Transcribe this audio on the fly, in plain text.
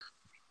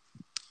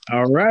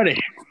All righty.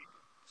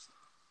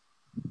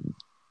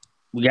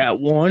 We got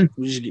one.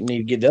 We just need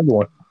to get the other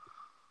one.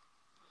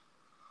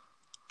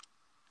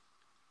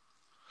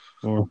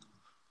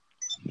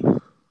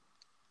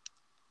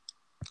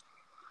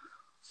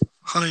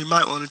 Honey, you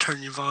might want to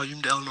turn your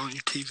volume down on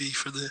your TV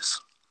for this.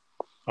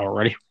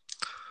 Alrighty.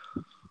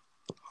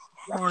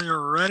 Are you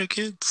ready,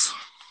 kids?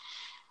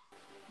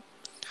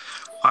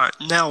 All right,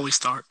 now we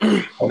start.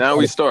 Now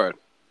we start.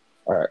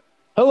 All right.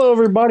 Hello,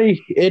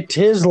 everybody. It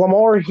is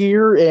Lamar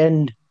here,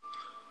 and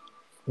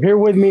here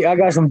with me, I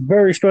got some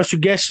very special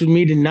guests with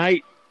me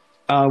tonight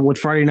with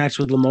Friday Nights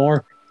with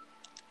Lamar.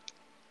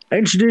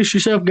 Introduce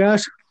yourself,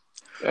 guys.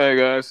 Hey,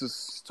 guys. This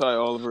is Ty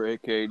Oliver,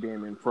 a.k.a.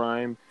 Damian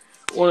Prime.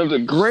 One of the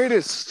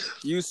greatest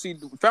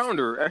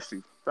founder of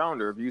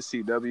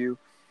UCW,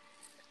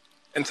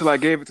 until I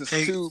gave it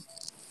to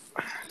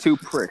two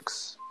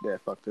pricks that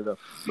fucked it up.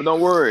 But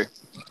don't worry,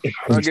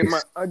 I'll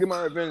get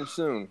my revenge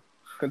soon.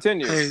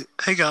 Continue.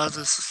 Hey guys,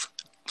 this is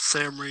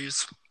Sam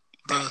Reeves,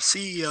 the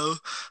CEO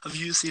of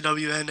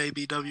UCW and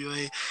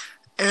ABWA,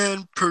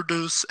 and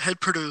head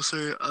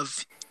producer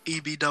of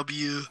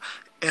EBW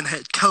and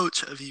head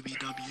coach of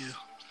EBW.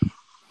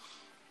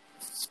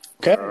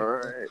 Okay. All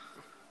right.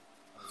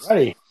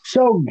 Alrighty.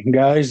 So,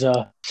 guys,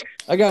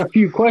 I got a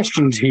few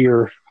questions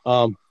here.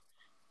 What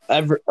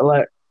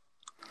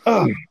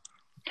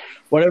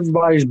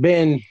everybody's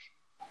been,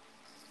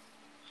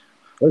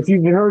 if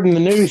you've heard in the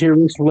news here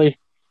recently,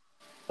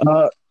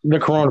 the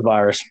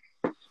coronavirus.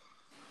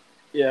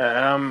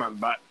 Yeah, I'm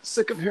about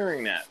sick of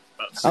hearing that.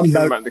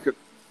 The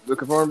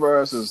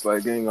coronavirus is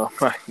like getting on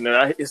my.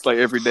 It's like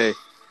every day.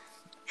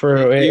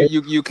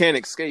 You can't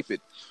escape it.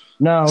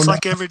 No, it's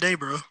like every day,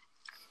 bro.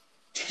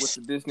 With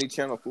the Disney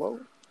Channel flow.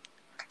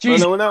 Jeez.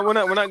 No, we're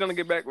not gonna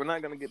get back. We're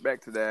not gonna get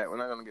back to that.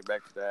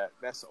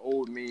 That's an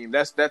old meme.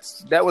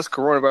 That was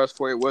coronavirus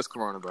before it was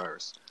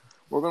coronavirus.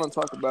 We're gonna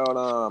talk about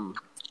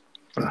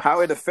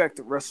how it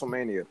affected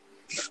WrestleMania.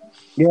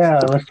 Yeah,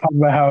 let's talk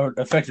about how it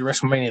affected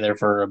WrestleMania there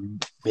for a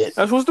bit.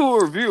 Let's do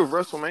a review of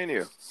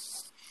WrestleMania.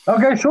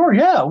 Okay, sure.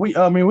 Yeah, we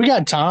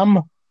got time.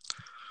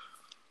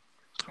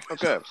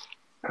 Okay.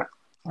 All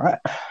right.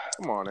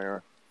 Come on,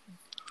 Aaron.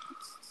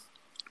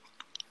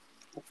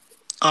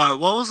 What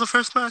was the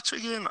first match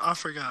again? I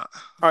forgot.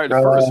 All right,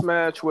 the first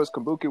match was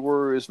Kabuki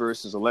Warriors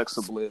versus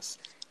Alexa Bliss,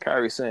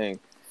 Kairi Singh.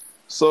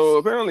 So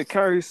apparently,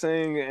 Kairi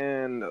Singh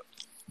and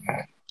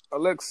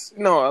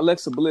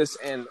Alexa Bliss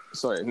and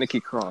Nikki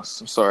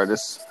Cross. I'm sorry,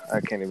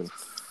 I can't even.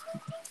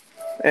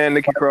 And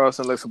Nikki Cross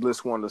and Alexa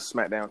Bliss won the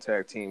SmackDown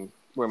Tag Team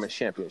Women's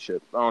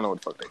Championship. I don't know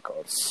what the fuck they call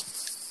it.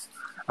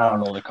 I don't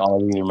know what they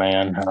call it either,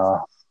 man.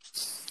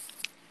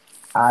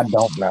 I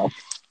don't know.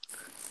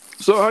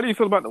 So, how do you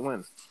feel about the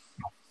win?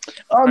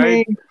 I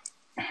mean,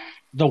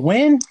 the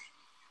win,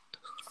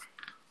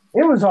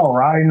 it was all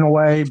right in a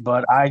way,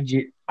 but I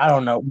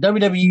don't know.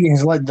 WWE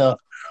has let the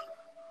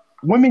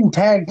women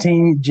tag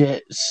team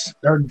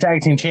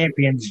tag team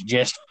champions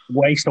just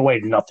waste away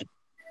to nothing.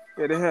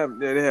 Yeah, they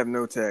have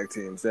no tag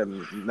teams. They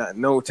have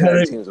no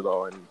tag teams at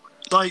all. And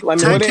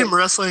tag team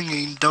wrestling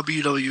in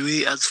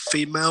WWE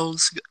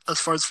as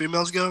far as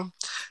females go,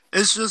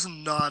 it's just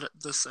not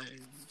the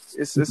same.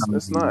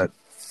 It's not.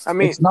 I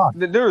mean,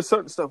 there is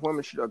certain stuff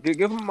women should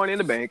give them money in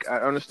the bank. I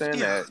understand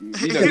that.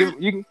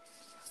 You can,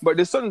 but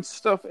there's certain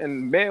stuff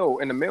in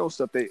the male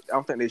stuff I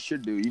don't think they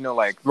should do.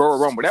 Like Royal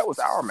Rumble. That was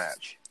our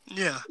match.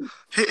 Yeah.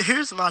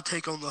 Here's my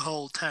take on the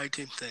whole tag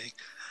team thing.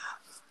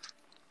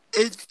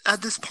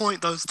 At this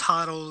point, those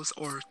titles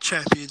or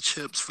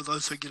championships, for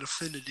those who get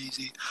offended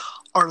easy,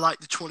 are like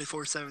the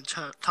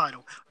 24/7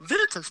 title.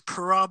 Vince has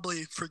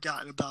probably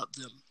forgotten about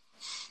them.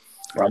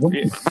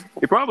 Probably.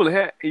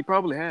 Yeah, he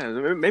probably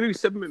has. Maybe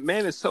Stephanie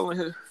McMahon is telling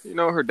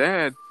her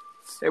dad,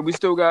 "Hey, we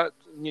still got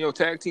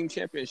tag team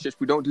championships.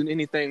 We don't do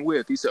anything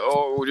with." He said,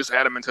 "Oh, we'll just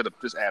add them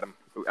just add them.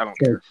 I don't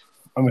care."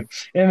 I mean,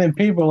 and then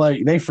people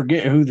they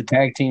forget who the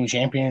tag team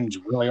champions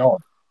really are.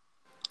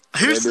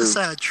 Here's the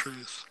sad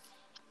truth: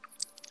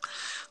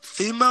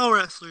 female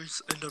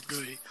wrestlers in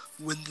WWE,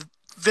 when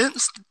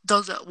Vince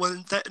does that,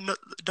 when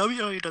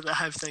WWE doesn't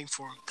have a thing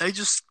for them, they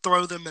just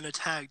throw them in a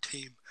tag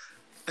team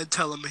and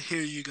tell them,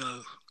 "Here you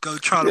go. Go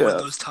try to win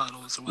those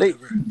titles or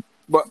whatever."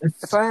 But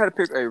if I had to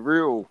pick a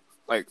real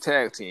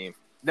tag team,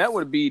 that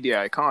would be the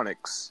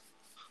Iconics.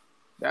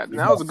 That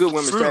was a good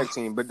women's tag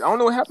team, but I don't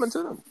know what happened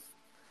to them.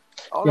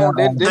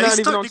 They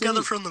stuck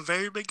together from the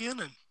very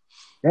beginning.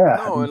 Yeah.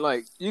 No, and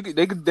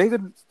they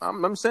could.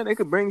 I'm saying they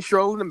could bring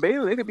Strowman and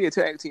Bayley. They could be a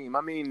tag team.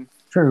 I mean,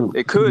 true.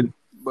 They could,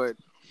 but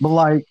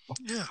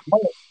yeah.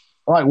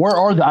 Where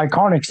are the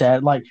Iconics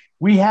at?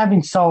 We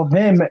haven't saw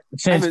them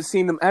since. I haven't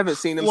seen them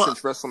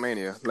since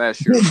WrestleMania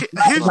last year.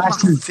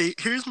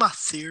 Here's my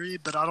theory,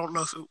 but I don't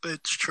know if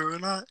it's true or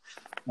not.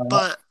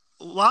 But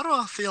why do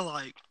I feel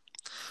like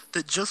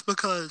that just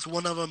because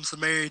one of them's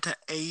married to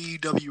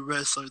AEW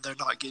wrestler, they're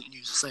not getting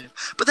used the same?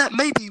 But that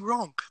may be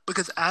wrong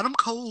because Adam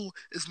Cole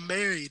is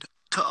married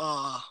to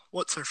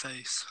what's her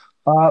face?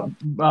 Britt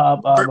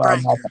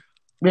Baker.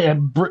 Yeah,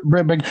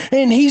 Britt Baker,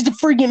 and he's the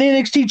freaking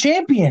NXT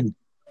champion.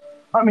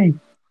 I mean,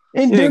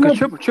 And Yeah, because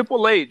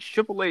Triple H,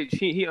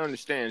 he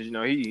understands. You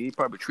know, he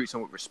probably treats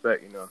them with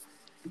respect. You know,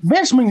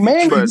 Vince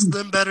McMahon treats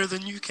them better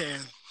than you can.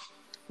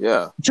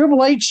 Yeah,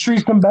 Triple H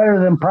treats them better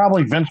than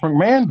probably Vince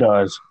McMahon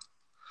does.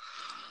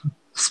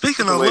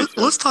 Speaking of,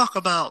 let's talk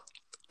about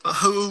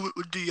who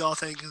do y'all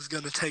think is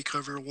going to take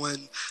over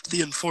when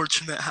the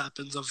unfortunate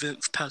happens of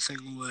Vince passing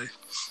away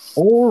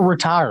or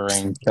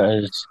retiring?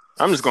 Because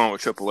I'm just going with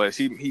Triple H.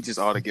 He just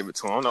ought to give it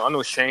to him. I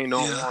know Shane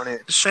don't want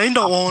it. Shane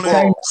don't want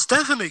it.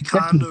 Stephanie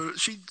kind of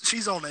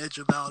she's on edge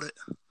about it.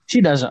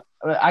 She doesn't.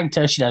 I can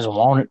tell she doesn't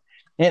want it.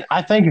 And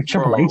I think if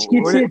Triple H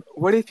gets it,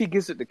 what if he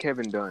gives it to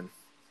Kevin Dunn?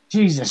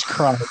 Jesus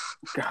Christ!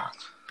 God.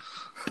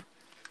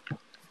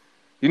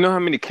 You know how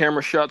many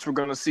camera shots we're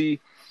gonna see?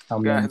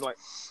 Guys, like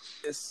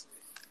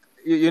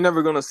you're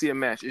never gonna see a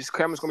match. This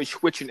camera's gonna be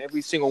switching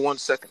every single 1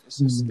 second.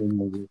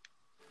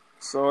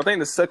 So I think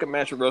the second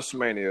match of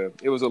WrestleMania,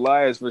 it was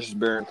Elias versus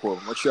Baron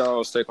Corbin. What's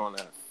y'all's take on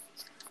that?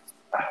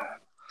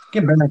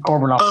 Get Baron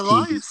Corbin off.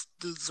 Elias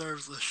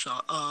deserves a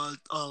shot. I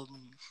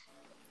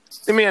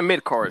mean, a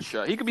mid-card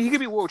shot. He could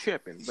be world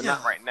champion, but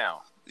not right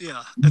now.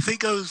 Yeah, if he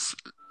goes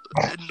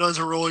and does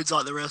roids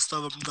like the rest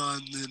of them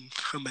done, then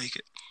he'll make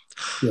it.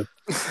 Yeah.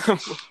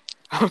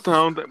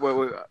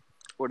 Well,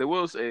 there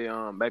was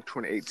a back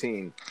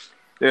 2018.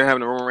 They were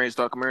having a Roman Reigns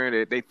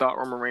documentary. They thought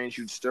Roman Reigns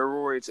used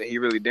steroids, and he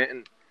really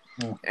didn't.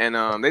 Yeah.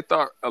 And they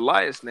thought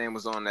Elias' name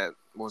was on that,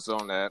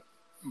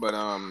 but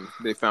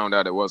they found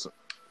out it wasn't.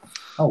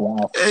 Oh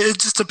wow! It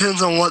just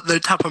depends on what the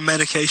type of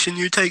medication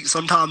you take.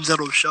 Sometimes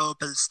it'll show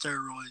up as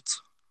steroids.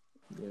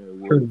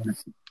 Yeah,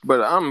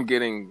 but I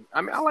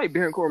like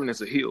Baron Corbin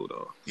as a heel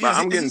though. Yeah,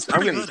 I'm getting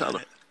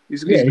tired.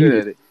 He's good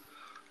at it.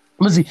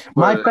 Lizzie,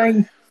 my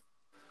thing.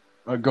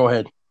 Go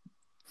ahead.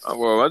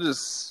 Well, I'm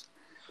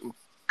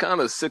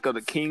kind of sick of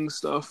the King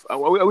stuff. I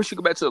wish you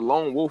go back to the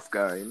Lone Wolf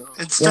guy. You know,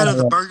 instead of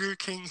the Burger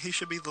King, he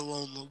should be the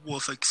Lone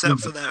Wolf. Except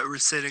for that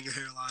receding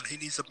hairline, he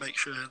needs to make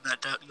sure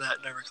that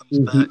never comes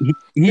back.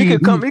 He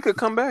could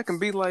come back and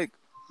be like.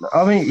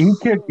 I mean, he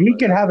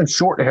could have a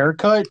short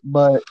haircut,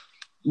 but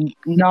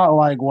not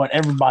like what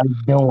everybody's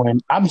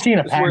doing. I'm seeing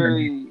a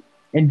pattern.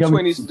 That's what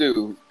he needs to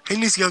do. He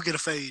needs to go get a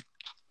fade.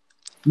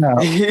 No,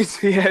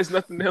 he has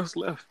nothing else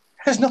left.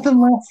 Has nothing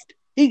left.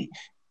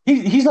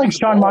 He's like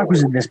Shawn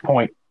Michaels at this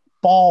point.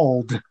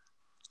 Bald.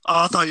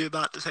 Oh, I thought you were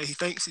about to say he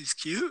thinks he's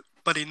cute,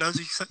 but he knows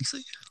he's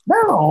sexy.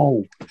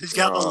 No. He's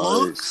got the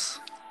looks.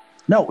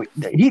 No,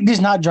 he does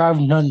not drive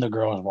none of the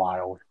girls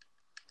wild.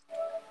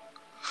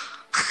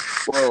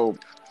 Whoa.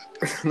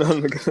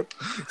 Okay,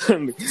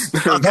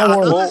 I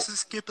know this is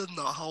skipping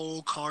the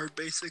whole card,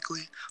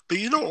 basically. But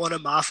you know what one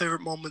of my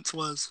favorite moments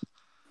was?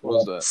 What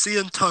was that?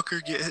 Seeing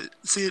Tucker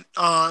seeing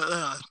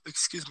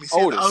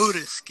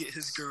Otis get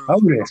his girl.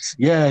 Otis,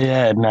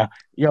 yeah. No,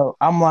 yo,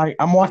 I'm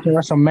watching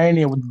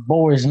WrestleMania with the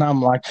boys, and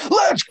I'm like,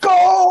 let's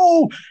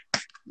go,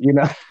 you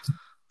know.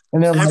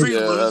 And then every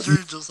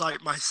loser, just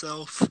like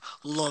myself,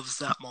 loves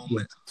that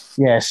moment.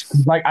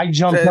 Yes, like I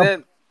jumped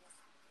up.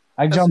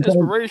 That's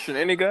inspiration.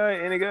 Any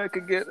guy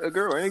could get a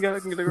girl. Any guy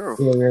can get a girl.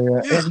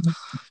 Yeah.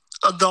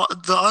 The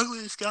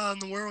ugliest guy in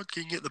the world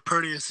can get the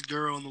prettiest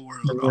girl in the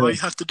world. All you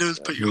have to do is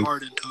put your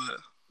heart into it.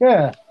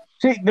 Yeah.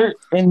 See,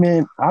 and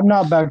then I'm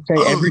not about to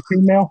say every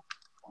female,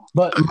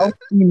 but most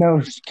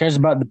females cares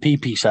about the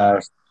pee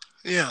size.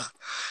 Yeah.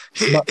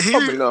 For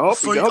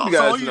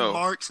all you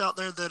marks out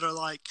there that are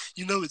like,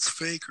 it's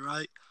fake,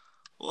 right?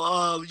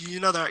 Well,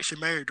 they're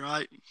actually married,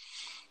 right?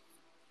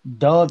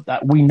 Duh,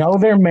 we know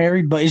they're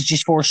married, but it's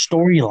just for a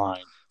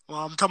storyline. Well,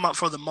 I'm talking about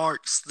for the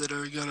marks that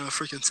are gonna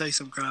freaking say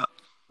some crap.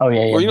 Oh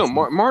yeah.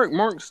 Well,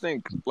 Marks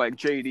think like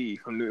JD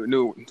from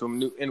new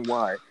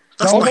NY.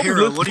 That's my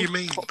hero. What do you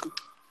mean?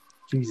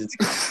 Jesus.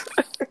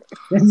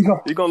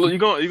 You're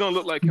gonna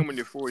look like him when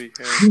you're 40.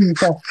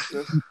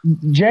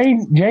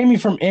 Jamie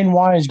from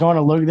NY is going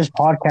to look at this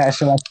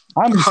podcast and like,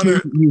 I'm just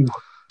you.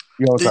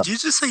 Did you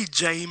just say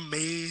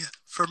Jamie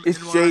from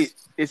NY?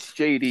 It's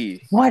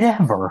JD.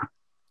 Whatever.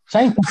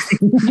 Same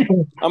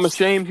thing. I'm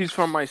ashamed he's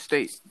from my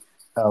state.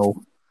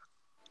 Oh.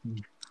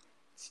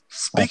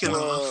 Speaking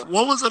of,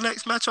 what was the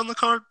next match on the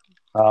card?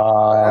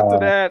 After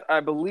that, I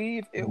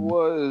believe it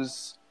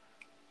was.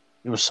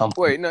 It was something.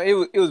 Wait, no,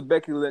 it was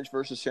Becky Lynch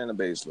versus Shayna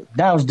Baszler.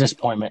 That was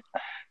disappointment.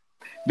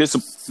 That was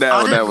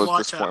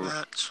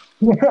disappointment.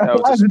 That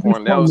was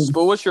disappointing.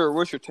 But what's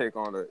your take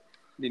on it?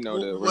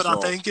 What I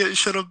think it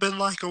should have been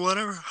like, or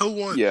whatever. Who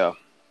won? Yeah,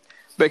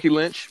 Becky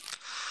Lynch.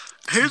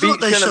 Here's what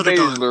they should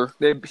have done.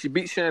 She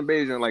beat Shayna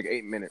Baszler in like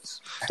 8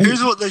 minutes.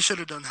 Here's what they should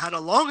have done. Had a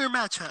longer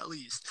match at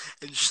least.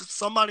 And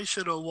somebody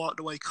should have walked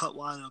away cut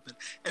wide open.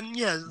 And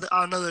yeah,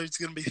 I know there's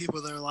going to be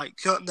people that are like,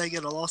 couldn't they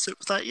get a lawsuit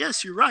with that?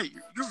 Yes, you're right.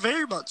 You're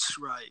very much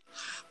right.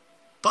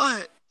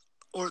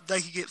 Or they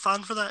could get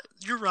fined for that.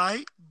 You're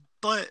right.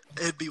 But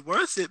it'd be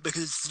worth it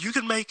because you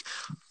can make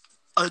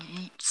a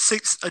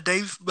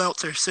Dave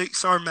Meltzer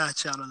 6-star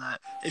match out of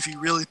that if you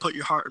really put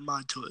your heart and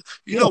mind to it.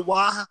 You know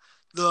why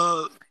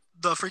the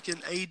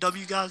freaking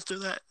AEW guys do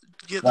that?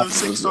 Get those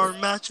 6-star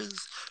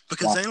matches?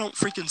 Because they don't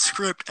freaking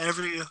script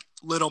every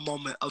little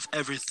moment of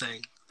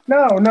everything.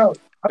 No.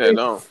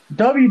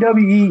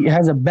 WWE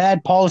has a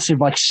bad policy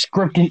of like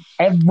scripting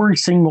every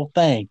single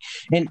thing,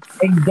 and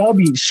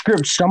AEW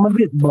scripts some of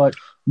it, but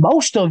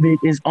most of it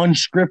is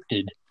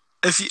unscripted.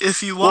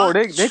 If you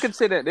watch, they can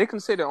say that they can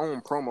say their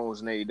own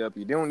promos in AEW.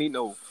 They don't need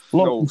no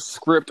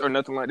script or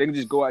nothing like. They can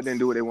just go out there and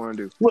do what they want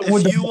to do.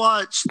 If you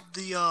watch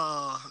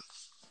the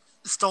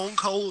Stone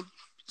Cold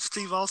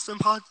Steve Austin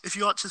if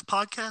you watch his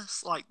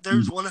podcast, like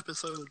there's one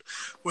episode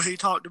where he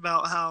talked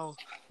about how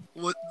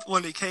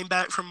when he came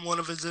back from one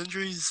of his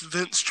injuries,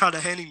 Vince tried to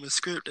hand him a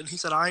script, and he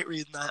said, "I ain't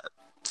reading that."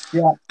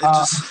 Yeah, and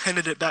just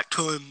handed it back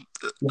to him.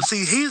 Yeah.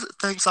 See, he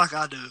thinks like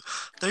I do.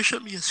 There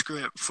should be a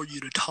script for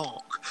you to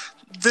talk.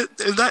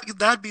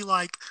 That'd be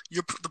like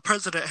the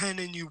president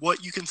handing you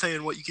what you can say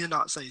and what you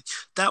cannot say.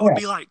 That would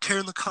be like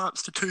tearing the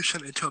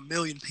Constitution into a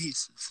million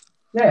pieces.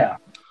 Yeah.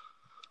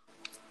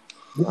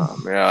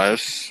 Yeah,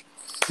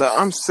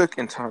 I'm sick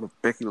and tired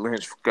of Becky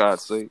Lynch, for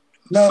God's sake.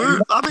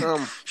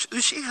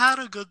 She had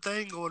a good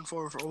thing going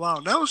for her for a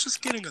while. Now it's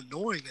just getting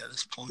annoying at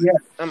this point. Yeah,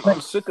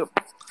 I'm sick of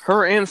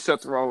her and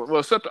Seth Rollins.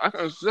 Well, Seth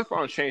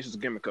Rollins changed his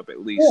gimmick up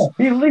at least. Yeah,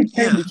 he at least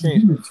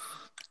changed it.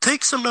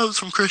 Take some notes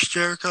from Chris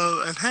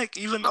Jericho and heck,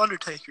 even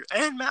Undertaker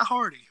and Matt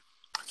Hardy.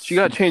 She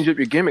got to change up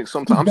your gimmick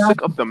sometimes. I'm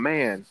sick of the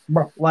man.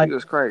 Bro, like,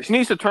 Jesus Christ. She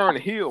needs to turn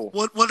heel.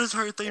 What is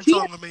her theme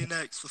song going to be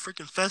next? The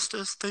freaking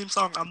Festus theme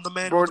song? I'm the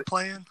man with the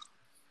plan?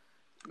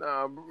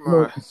 Nah,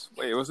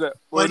 wait, what's that?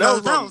 Wait,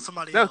 no, that was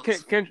somebody else.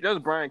 That was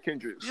Brian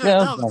Kendrick. Yeah,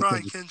 that was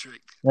Brian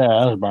Kendrick. Yeah,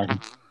 that was Brian.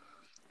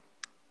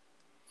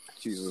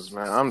 Jesus,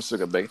 man, I'm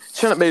sick of Becky.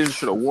 Shannon Baszler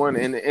should have won,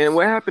 and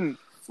what happened?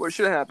 What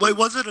should have happened? Wait,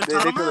 was it a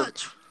title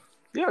match?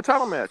 Yeah, a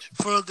title match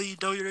for the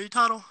WWE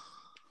title.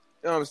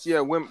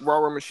 Yeah,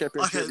 Raw Women's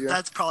Championship. Okay,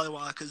 that's probably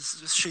why,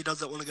 because she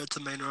doesn't want to go to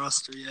the main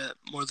roster yet,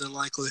 more than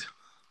likely.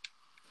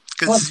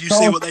 Because you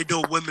see what they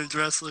do with women's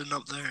wrestling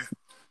up there.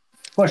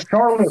 But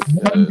Charlotte,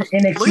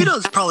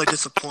 Lita's probably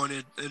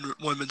disappointed in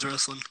women's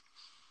wrestling.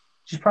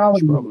 She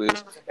probably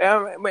is.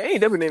 But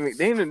AEW,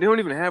 they don't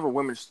even have a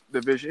women's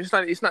division.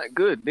 It's not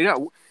good. They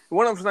got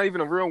one of them's not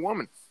even a real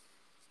woman.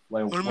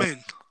 What do you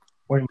mean?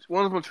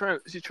 One of them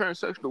she's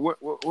transsexual.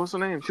 What's her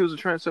name? She was a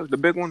transsexual. The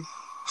big one.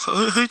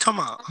 Who you talking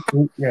about?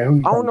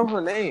 I don't know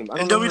her name.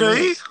 In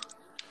WWE?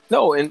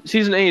 No, and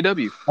she's in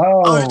AEW.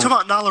 Oh, you're talking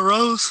about Nyla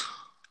Rose?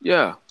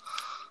 Yeah.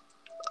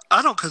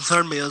 I don't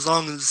concern me as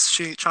long as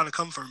she ain't trying to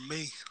come for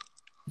me.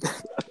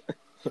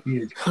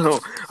 I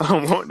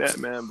don't want that,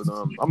 man. But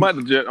I'm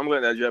letting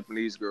that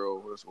Japanese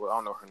girl. I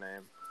don't know her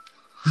name.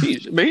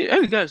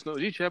 You guys know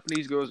these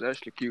Japanese girls are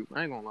actually cute.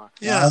 I ain't gonna lie.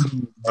 Yeah.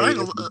 Why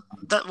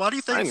do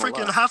you think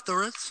freaking half the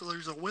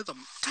wrestlers are with them?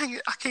 Dang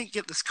it! I can't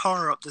get this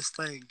car up this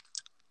thing.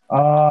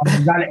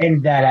 You gotta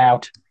edit that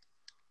out.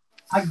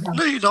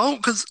 No, you don't,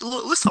 because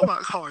let's talk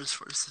about cars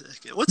for a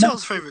second. What's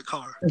y'all's favorite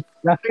car?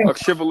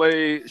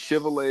 Chevrolet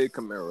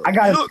Camaro.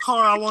 You know what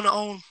car I want to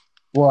own?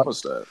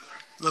 What's that?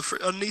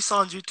 A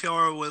Nissan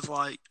GTR with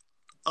like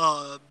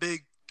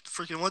big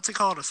freaking, what's it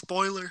called? A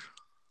spoiler?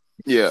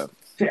 Yeah.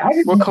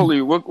 What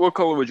color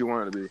would you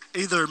want it to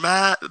be? Either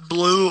matte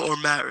blue or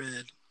matte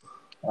red.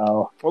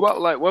 Oh.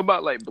 What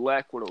about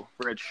black with a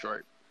red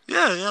stripe?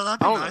 Yeah, that'd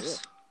be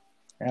nice.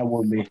 That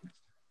would be.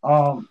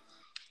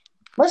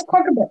 Let's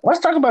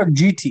talk about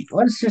GT.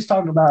 Let's just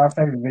talk about our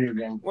favorite video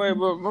game. Wait,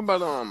 but what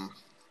about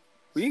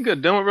we can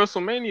get done with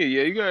WrestleMania.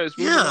 Yeah, you guys.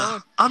 Yeah,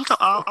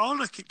 I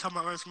want to keep talking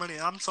about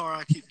WrestleMania. I'm sorry,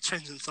 I keep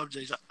changing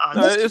subjects.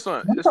 It's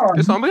fine.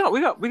 It's fine. We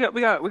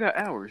got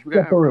hours. We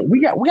got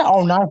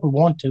all night if we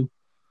want to.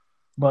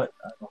 But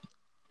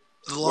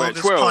the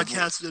longest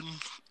podcasting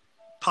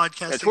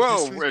at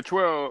 12. At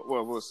 12.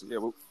 Well, we'll see.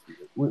 Yeah,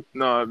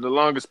 no, the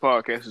longest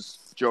podcast is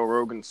Joe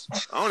Rogan's.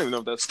 I don't even know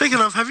if that's. Speaking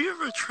of, have you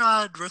ever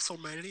tried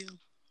WrestleMania?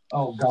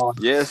 Oh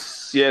God.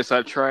 Yes,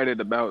 I tried it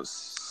about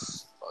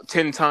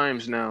 10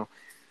 times now.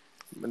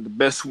 And the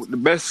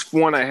best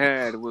one I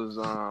had was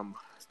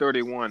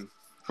 31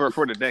 for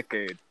the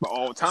decade. But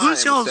all time,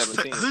 who's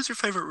your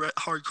favorite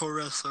hardcore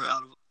wrestler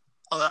out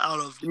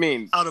of? You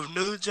mean out of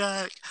New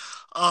Jack?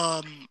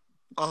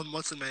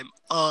 What's the name?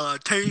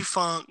 Terry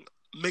Funk,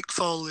 Mick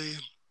Foley,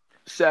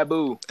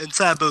 Sabu.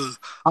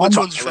 Which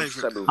one's your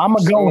favorite? I'm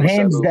gonna go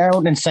hands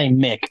down and say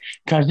Mick,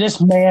 because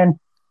this man,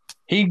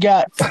 he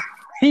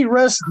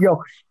lost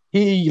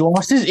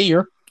his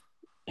ear.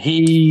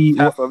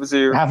 Half of his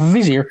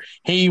ear.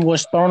 He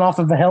was thrown off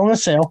of a Hell in a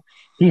Cell.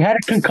 He had a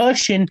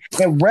concussion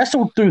and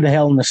wrestled through the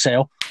Hell in a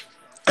Cell.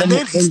 And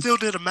then he still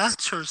did a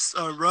match or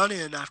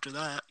run-in after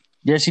that.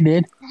 Yes, he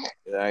did.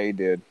 Yeah, he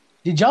did.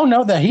 Did y'all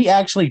know that he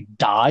actually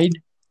died?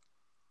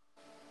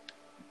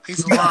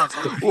 He's alive.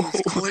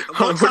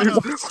 What kind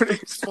of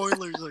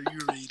spoilers are you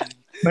reading?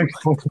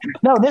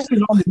 No, this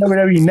is on the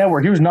WWE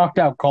Network. He was knocked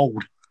out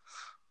cold.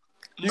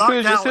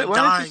 Knocked out and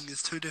dying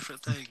is two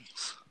different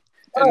things.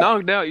 And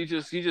knocked out, you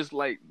just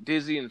like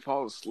dizzy and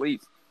fall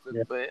asleep.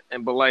 Yeah.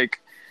 But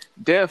like,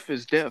 death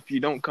is death.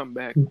 You don't come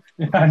back.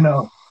 I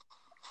know.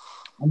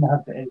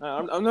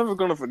 I'm never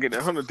gonna forget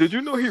that. Hunter, did you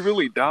know he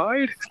really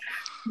died?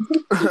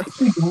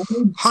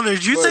 Hunter,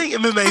 do you think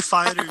MMA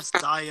fighters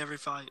die every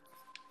fight?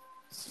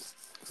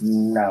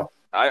 No.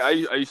 I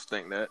used to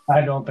think that.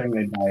 I don't think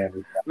they die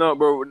every time. No,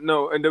 bro.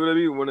 No, in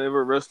WWE,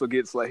 whenever a wrestler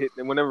gets like hit,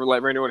 and whenever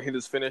like Randy Orton hit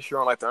his finisher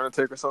on like the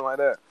Undertaker or something like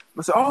that,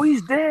 I say, "Oh,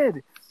 he's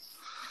dead."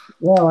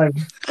 Yeah, like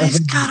he's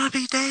gotta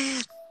be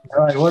dead.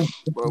 Like what?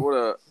 But what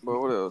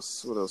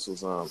else? What else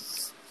was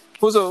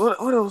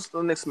what else?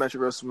 The next match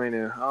at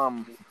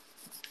WrestleMania.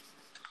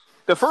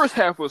 The first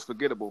half was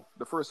forgettable.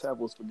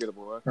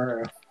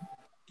 Right?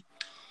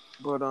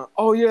 But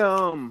oh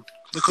yeah,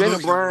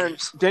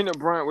 Daniel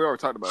Bryan. We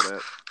already talked about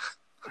that.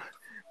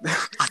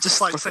 I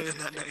just like saying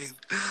that name.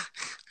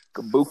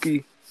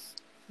 Kabuki.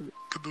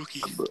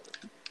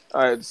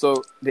 All right,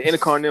 so the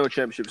Intercontinental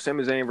Championship: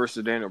 Sami Zayn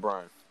versus Daniel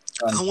Bryan.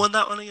 Who won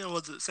that one again?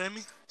 Was it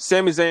Sami?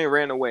 Sami Zayn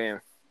ran away.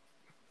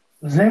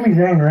 Sami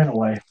Zayn ran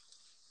away.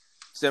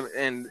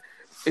 And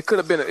it could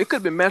have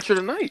been match of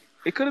the night.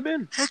 It could have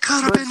been. It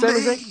could have been me.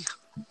 Zayn.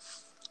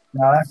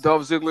 No,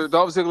 Dolph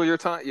Ziggler, your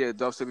time. Yeah,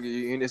 Dolph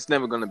Ziggler. It's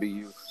never gonna be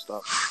you.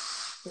 Stop.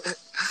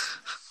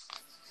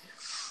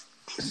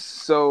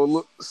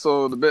 So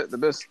the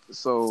best.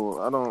 So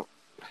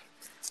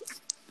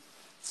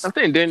I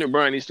think Daniel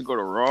Bryan needs to go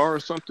to Raw or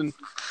something.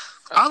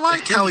 I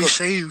like how he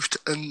shaved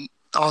and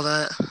all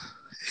that.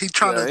 He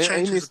trying to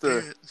change his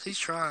appearance. He's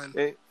trying.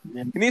 He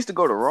needs to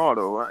go to Raw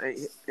though.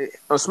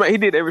 He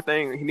did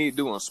everything he needed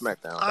to do on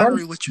SmackDown. I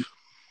agree with you.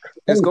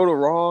 Let's go to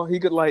Raw. He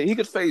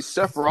could face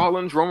Seth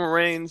Rollins, Roman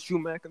Reigns, Drew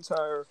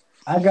McIntyre.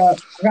 I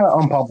got an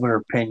unpopular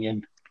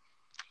opinion.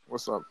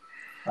 What's up?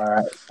 All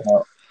right,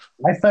 so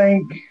I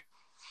think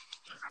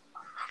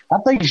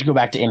you should go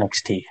back to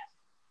NXT.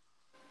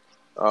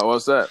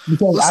 What's that?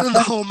 Let's send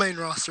the whole main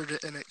roster to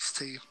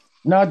NXT.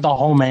 Not the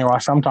whole main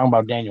roster. I'm talking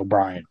about Daniel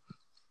Bryan.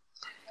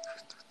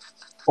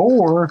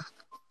 Or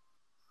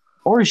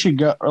you should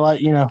go, I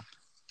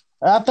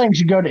think you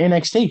should go to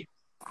NXT.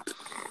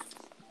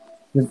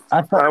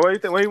 Why do you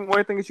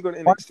think you should go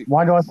to NXT?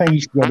 Why do I think you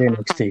should go to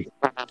NXT?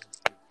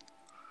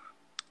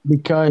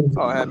 Because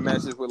I had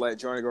matches with like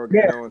Johnny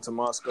Gargano and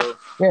Tommaso.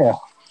 Yeah,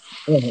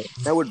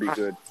 that would be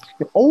good.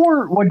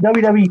 Or what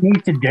WWE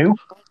needs to do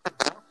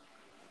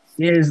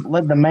is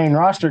let the main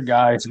roster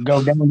guys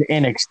go down to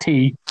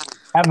NXT,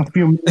 have a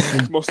few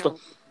minutes.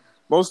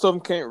 Most of them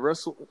can't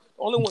wrestle.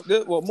 Only one.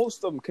 Well,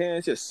 most of them can.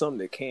 It's just some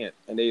that can't,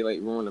 and they like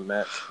ruin the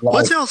match.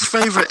 What's y'all's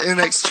favorite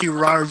NXT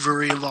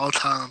rivalry of all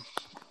time?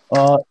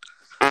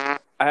 I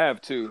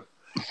have two.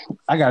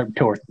 I got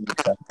two or three.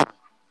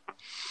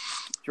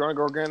 Johnny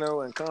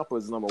Gargano and Ciampa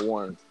is number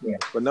one. Yeah.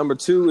 But number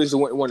two is the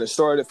one that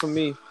started for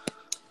me.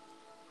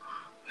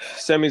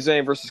 Sami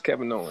Zayn versus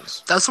Kevin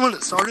Owens. That's the one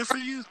that started for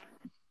you?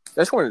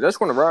 That's when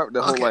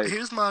the whole like.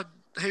 Here's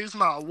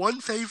my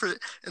one favorite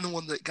and the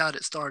one that got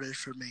it started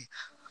for me.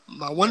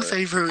 My one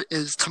favorite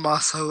is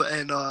Tommaso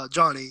and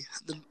Johnny.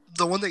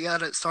 The one that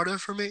got it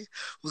started for me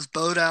was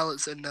Bo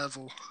Dallas and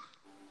Neville.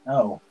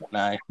 Oh,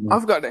 nice.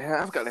 I've got the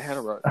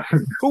hand right.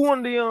 Who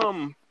won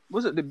the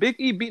Was it the Big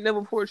E beat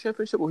Neville for the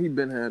championship, or he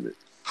been had it?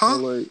 Huh?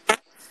 Like,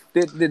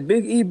 did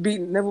Big E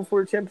beat Neville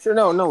for the championship?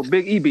 No.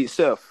 Big E beat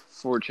Seth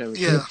for the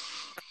championship. Yeah.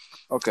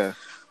 Okay,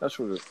 that's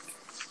what it.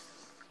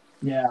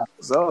 Yeah.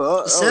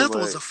 So Seth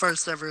was the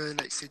first ever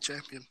NXT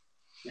champion.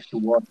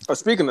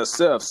 Speaking of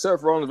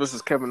Seth Rollins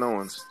versus Kevin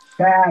Owens.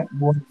 That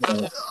was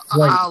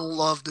I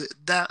loved it.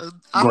 I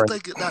don't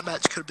think that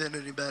match could have been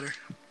any better.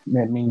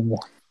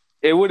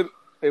 It would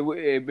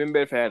have been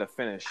better if it had a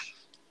finish.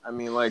 I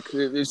mean, like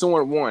if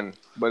someone won,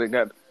 but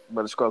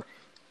it's close.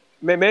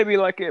 Maybe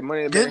like it.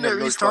 Didn't it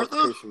restart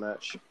though?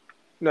 Match.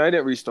 No, it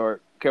didn't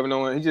restart. Kevin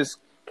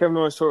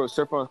Owens told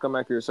Seth Rollins come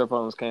back here. Seth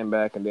Rollins came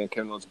back, and then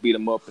Kevin Owens beat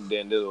him up, and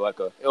then did like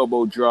a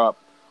elbow drop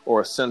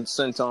or a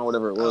senton,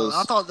 whatever it was.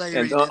 I thought they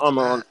redid the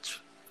match.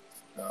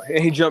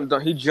 And he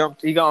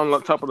jumped. He got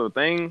on top of the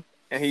thing,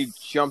 and he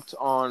jumped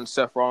on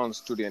Seth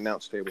Rollins to the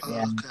announce table.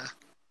 Yeah. Okay.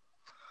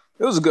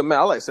 It was a good match.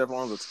 I like Seth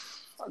Rollins.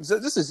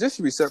 This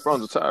should be Seth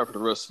Rollins retired for the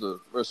rest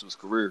of his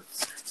career.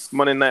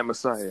 Monday Night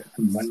Messiah.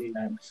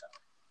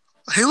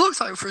 He looks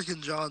like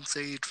freaking John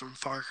Cena from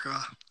Far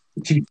Cry.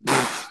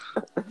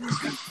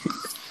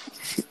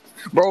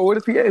 Bro, what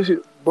if he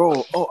actually...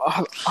 Bro,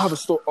 I have a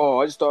story. Oh,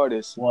 I just thought of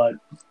this. What?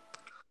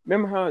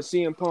 Remember how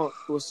CM Punk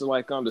was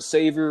like the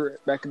savior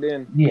back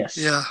then? Yes.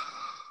 Yeah.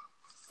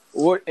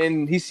 What?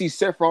 And he sees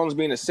Seth Rollins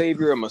being a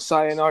savior, a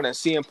messiah, and all that. And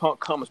CM Punk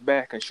comes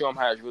back and show him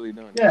how it's really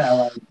done. Yeah,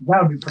 like,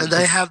 that would be. And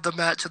they have the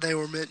match that they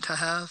were meant to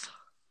have.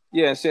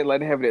 Yeah, and said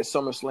like they have it at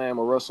SummerSlam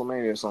or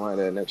WrestleMania or something like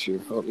that next year.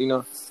 You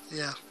know?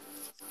 Yeah.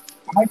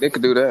 They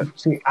could do that.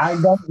 See, I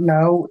don't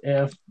know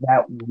if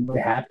that would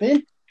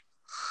happen.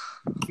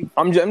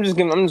 I'm just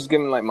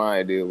giving like my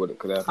idea of what it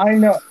could happen. I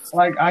know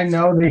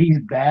that he's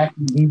back.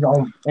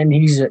 And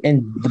he's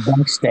in the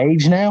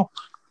backstage now.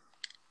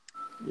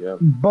 Yeah.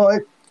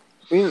 But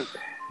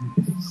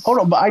hold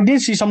on, but I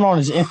did see something on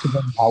his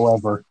Instagram.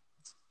 However,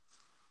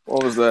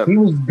 what was that? He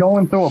was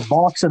going through a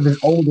box of his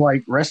old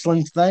like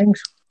wrestling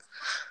things.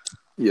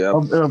 Yeah.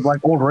 Of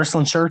like old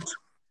wrestling shirts.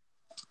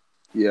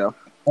 Yeah.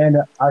 And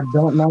I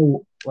don't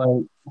know,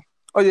 like.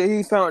 Oh yeah,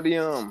 he found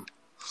the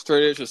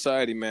Straight Edge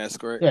Society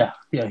mask, right? Yeah,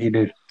 he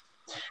did.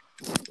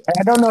 And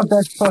I don't know if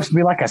that's supposed to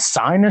be like a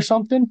sign or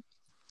something.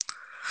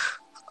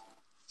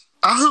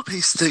 I hope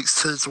he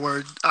sticks to his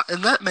word,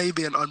 and that may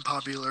be an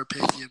unpopular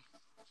opinion.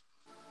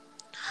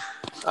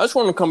 I just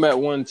want to come back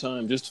one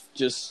time, just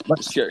shut.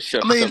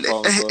 I mean,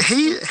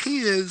 he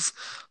is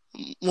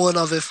one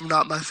of, if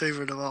not my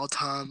favorite of all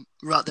time,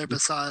 right there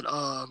beside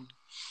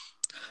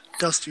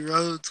Dusty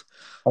Rhodes.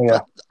 Oh yeah.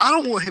 But I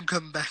don't want him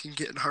coming back and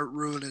getting hurt,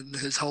 ruining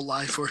his whole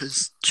life for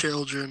his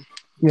children.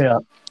 Yeah.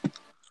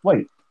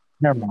 Wait.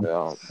 Never mind.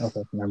 Yeah.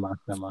 Okay. Never mind.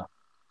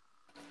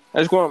 I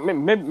just want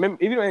maybe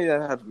even though he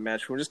doesn't have a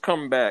match, we'll just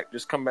come back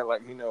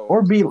like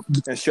or be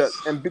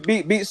and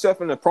beat stuff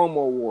in the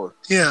promo war.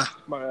 Yeah.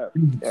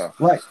 Yeah.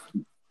 Right.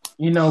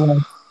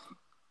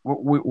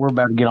 We're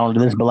about to get on to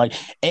this, but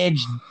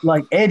Edge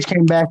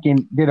came back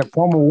and did a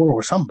promo war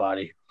with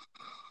somebody.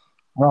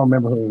 I don't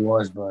remember who it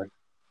was, but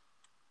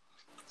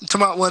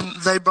talking about when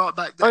they brought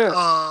back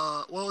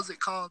the what was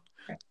it called?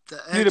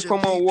 The Edge he did a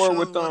promo war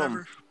with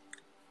whatever.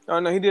 Oh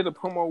no, he did a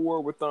promo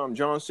war with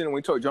John Cena.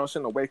 We told John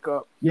Cena to wake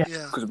up. Yeah.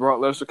 Because Brock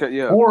Lesnar.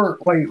 Yeah. Or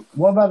wait,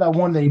 what about that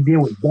one that he did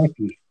with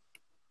Becky?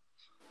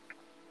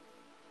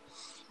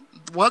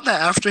 Wasn't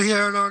that after he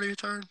had already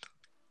returned?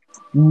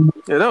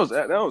 Yeah,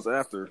 that was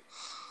after.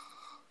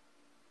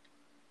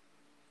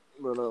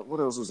 But what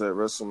else was at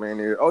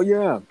WrestleMania? Oh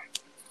yeah,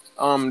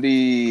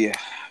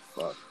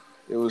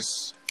 it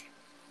was.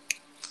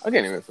 I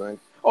can't even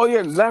think. Oh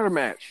yeah, the ladder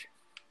match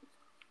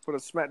for the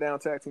SmackDown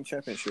Tag Team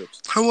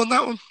Championships. Who won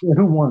that one? Yeah,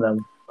 who won that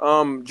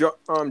one?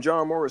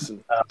 John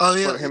Morrison. Oh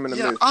yeah, him and the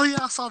yeah. Miz. Oh yeah,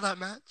 I saw that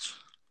match.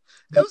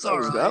 It was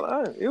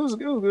alright. It was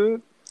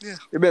good. Yeah,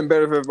 it'd been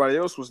better if everybody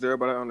else was there,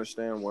 but I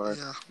understand why.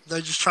 Yeah,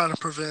 they're just trying to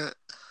prevent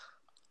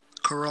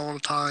Corona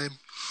time.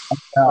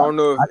 I don't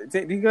know. Do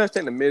you guys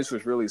think the Miz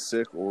was really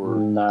sick or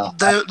no?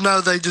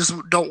 They just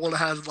don't want to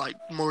have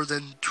more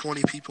than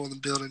 20 people in the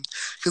building.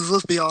 Because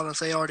let's be honest,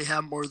 they already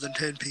have more than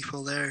 10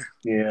 people there.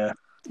 Yeah,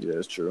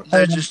 that's true.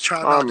 They're just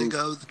trying not to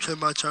go too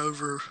much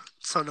over,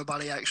 so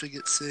nobody actually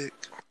gets sick.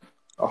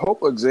 I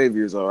hope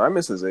Xavier's alright. I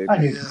miss Xavier. I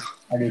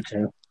do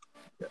too.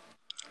 Yeah.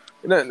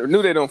 I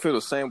knew they don't feel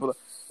the same, but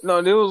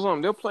no,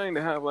 they're planning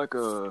to have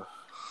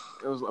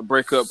it was a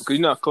breakup because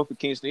Kofi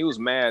Kingston, he was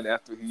mad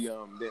after he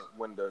didn't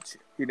win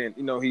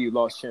he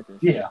lost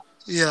championship.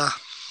 Yeah,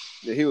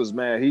 he was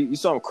mad. He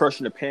saw him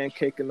crushing the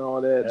pancake and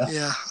all that.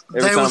 Yeah.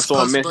 Every they time were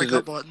supposed to break it,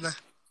 up, wasn't they?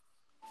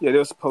 Yeah, they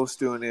were supposed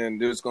to, and then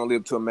they was going to lead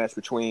up to a match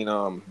between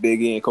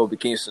Big E and Kofi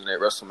Kingston at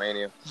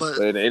WrestleMania, but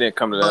it didn't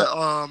come to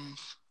that.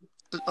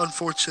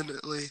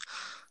 Unfortunately,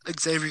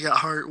 Xavier got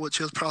hurt, which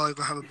he was probably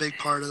going to have a big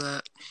part of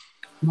that.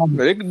 But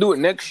they can do it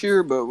next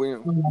year, but we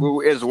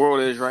as the world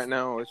is right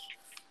now, we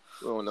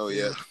don't know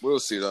yet. We'll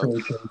see though.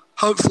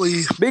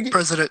 Hopefully,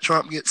 President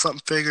Trump gets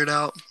something figured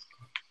out.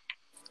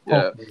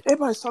 Yeah,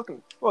 everybody's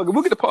talking. Well,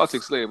 we'll get to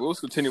politics later, but let's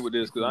continue with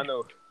this because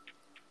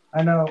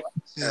I know.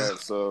 Yeah.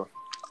 So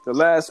the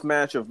last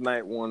match of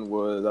night one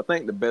was, I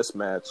think, the best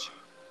match: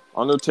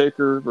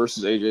 Undertaker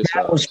versus AJ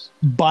Styles. That was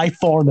by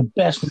far the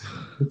best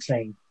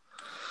thing.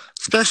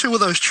 Especially with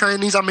those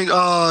trainees. I mean,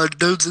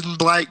 dudes in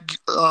black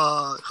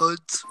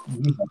hoods.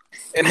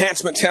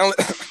 Enhancement talent.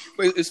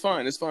 It's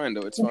fine. It's fine,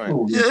 though. It's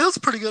fine. Yeah, it was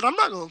pretty good. I'm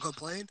not going to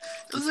complain.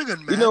 It was a good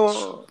match.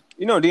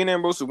 Dean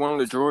Ambrose was one of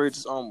the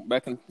droids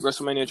back in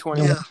WrestleMania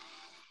 20. Yeah.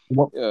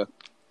 Yeah.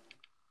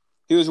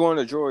 He was one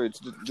of the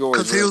droids.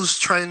 Because he was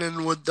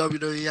training with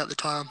WWE at the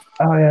time.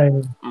 Oh, yeah.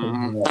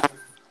 Mm-hmm.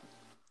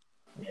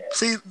 Yeah.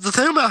 See, the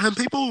thing about him,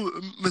 people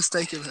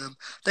mistaken him.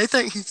 They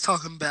think he's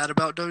talking bad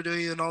about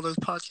WWE and all those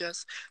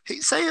podcasts.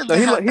 He's saying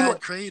they had bad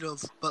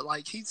creative, but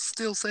he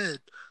still said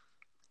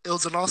it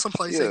was an awesome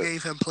place. They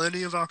gave him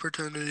plenty of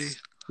opportunity.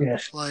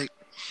 Yes.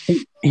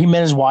 He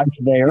met his wife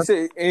there. He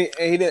said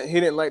he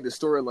didn't like the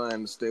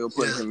storylines they were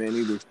putting him in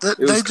either.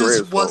 They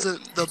just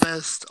wasn't the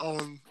best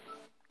on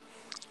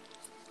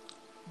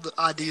the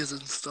ideas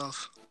and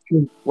stuff.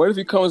 What if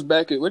he comes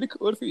back? What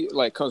if he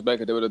comes back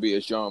at WWE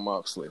as Jon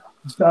Moxley?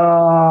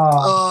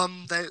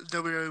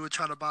 WWE would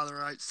try to buy the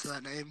rights to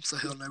that name, so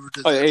he'll never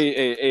do that.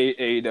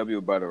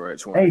 AEW buy the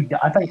rights. I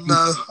think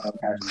no,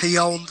 he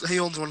owns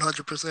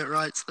 100%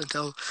 rights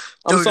until.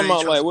 I'm talking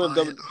about what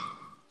if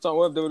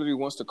WWE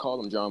wants to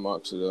call him Jon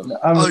Moxley though?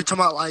 You're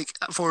talking about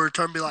for a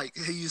term be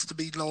he used to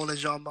be known as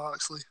Jon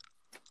Moxley.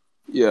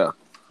 Yeah.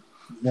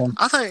 Yeah.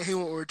 I think he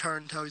won't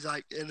return until he's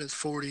in his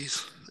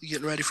 40s,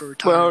 getting ready for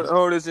retirement. Well, how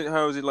old is it?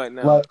 How is he now?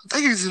 Well, I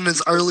think he's in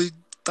his early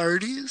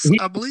 30s,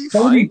 I believe.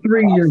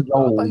 33 years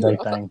old, I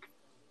think.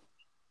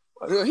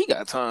 He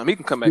got time. He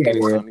can come back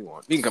anytime he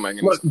wants. He can come back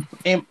anytime.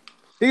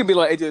 He could be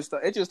like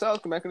AJ Styles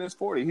come back in his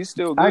 40s. He's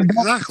still good.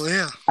 Exactly,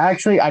 yeah.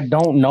 Actually, I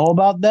don't know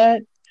about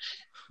that.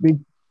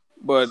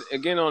 But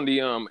again, on the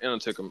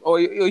Undertaker. Oh,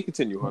 you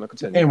continue, Hunter.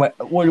 Continue. Anyway,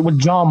 with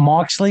Jon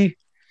Moxley,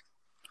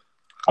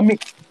 I mean,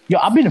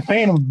 I've been a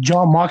fan of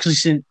Jon Moxley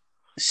since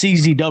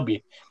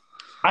CZW.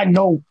 I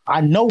know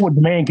what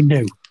the man can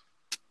do.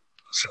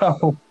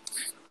 So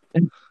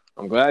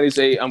I'm glad he's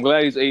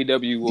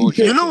AEW World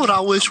Champion. You know what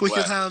I wish we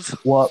could have?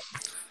 What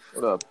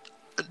up?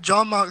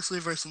 Jon Moxley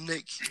versus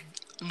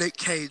Nick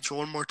Cage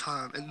one more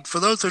time. And for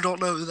those who don't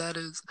know who that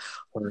is,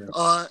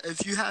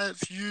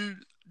 if you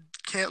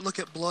can't look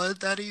at blood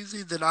that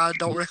easy, then I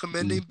don't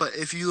recommend him. But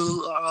if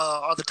you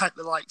are the type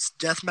that likes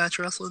deathmatch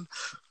wrestling,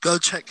 go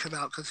check him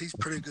out because he's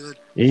pretty good.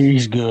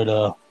 He's good.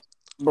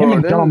 Him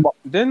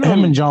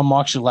and John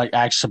Moxley like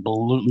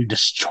absolutely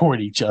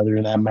destroyed each other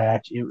in that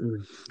match.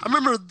 I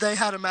remember they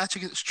had a match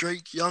against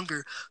Drake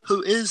Younger,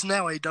 who is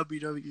now a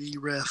WWE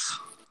ref.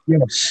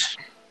 Yes,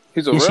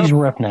 he's a ref. He's a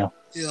ref now.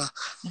 Yeah.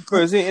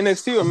 Or is he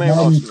NXT or main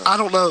roster? I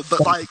don't know,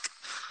 but like,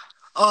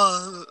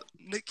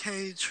 Nick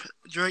Cage,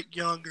 Drake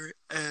Younger,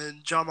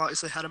 and John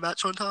Moxley had a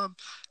match one time,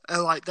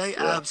 and like they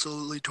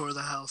absolutely tore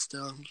the house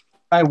down.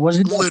 Hey,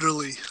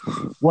 literally.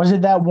 Was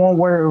it that one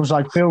where it was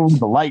like filled with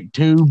the light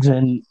tubes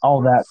and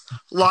all that?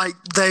 Like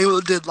they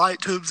did light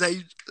tubes.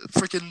 They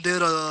freaking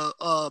did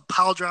a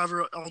pile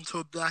driver onto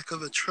the back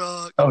of a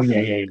truck. Oh yeah.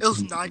 It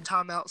was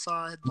nighttime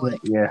outside.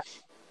 Like it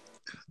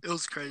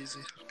was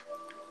crazy.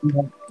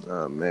 Yeah.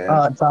 Oh man.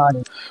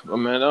 Well,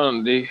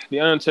 man, the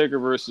Undertaker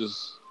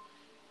versus.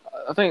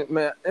 I think,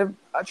 man,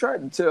 I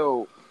tried to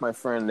tell my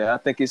friend that I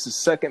think it's the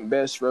second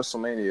best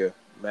WrestleMania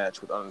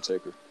match with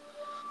Undertaker.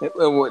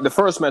 The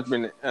first match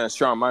been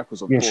Shawn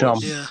Michaels, of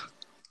course. Yeah.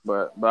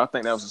 But I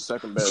think that was the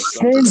second best.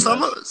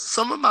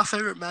 Some of my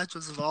favorite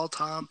matches of all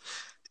time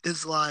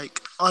is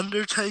like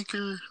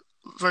Undertaker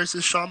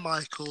versus Shawn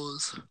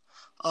Michaels,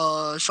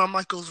 Shawn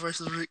Michaels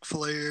versus Ric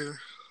Flair.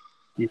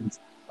 Yes.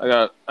 I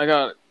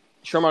got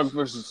Shawn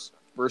Michaels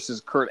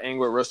versus Kurt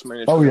Angle at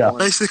WrestleMania. Oh yeah.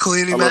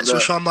 Basically any match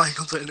with Shawn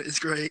Michaels in it is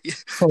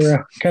great. Oh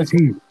yeah, because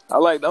I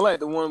like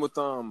the one with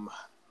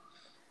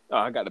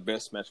I got the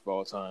best match of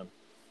all time.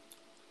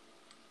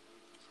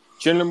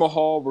 Jinder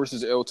Mahal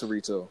versus El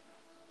Torito.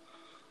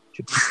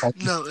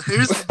 No,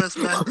 here's the best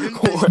match of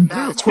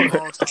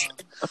all time.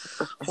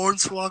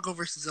 Hornswoggle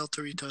versus El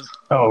Torito.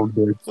 Oh,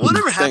 dude.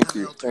 Whatever happened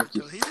to El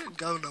Torito? He didn't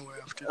go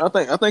nowhere after. I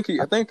think he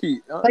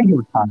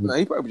retired. No,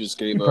 he probably just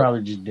gave up. He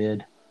probably just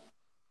did.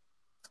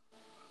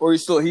 Or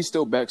he's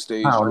still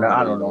backstage. I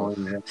don't know.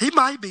 Man. He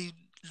might be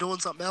doing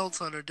something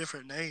else under a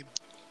different name,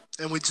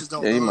 and we just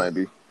don't know. Yeah, he might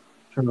be.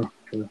 True.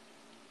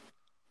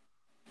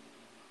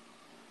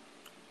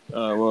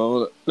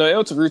 Well, no,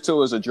 El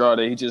Torito is a draw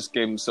that he just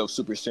gave himself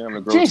super serum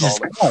to grow Jesus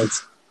taller.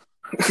 Christ.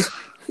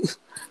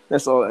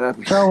 That's all that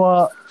happened.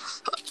 So,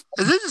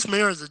 is it just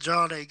me or has the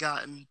jaw they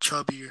gotten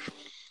chubbier?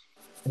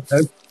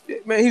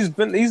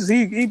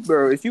 Man,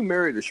 bro. If you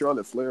married to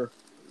Charlotte Flair,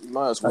 you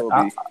might as well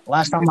be.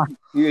 Last time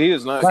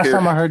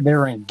I heard they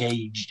were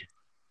engaged.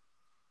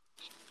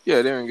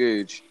 Yeah, they're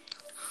engaged.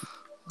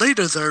 They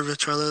deserve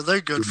each other.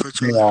 They're good for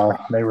each other.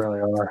 They really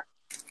are.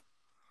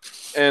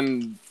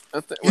 And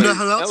you know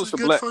who else is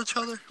good for each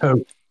other?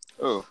 Who?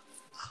 Oh.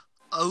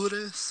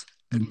 Otis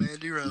and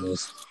Mandy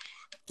Rose.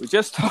 We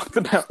just talked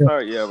about.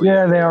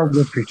 Yeah, they are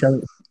good for each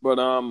other. But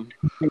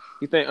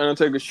you think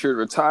Undertaker should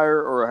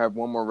retire or have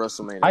one more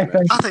WrestleMania? I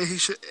think he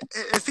should.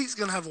 If he's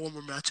gonna have one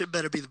more match, it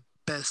better be the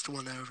best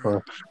one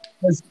ever.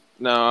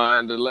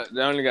 No,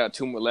 they only got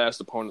two more last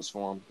opponents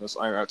for him.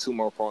 I got two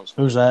more opponents.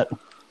 Who's that?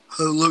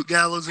 Luke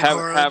Gallows and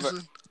Carl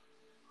Anderson?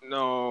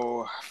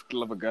 No, for the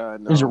love of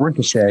God, no. Is it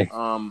Ricochet?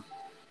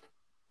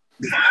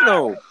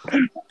 No.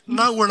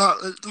 No, we're not.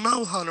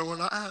 No, Hunter, we're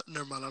not.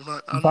 Never mind. I'm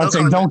not. I'm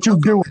saying, don't you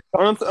do it.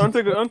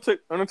 Undertaker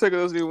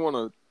doesn't even want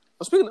to.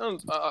 Speaking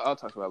of, I'll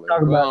talk about it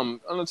later.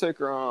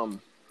 Undertaker,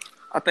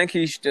 I think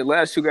the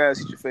last two guys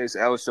he should face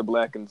Aleister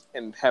Black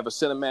and have a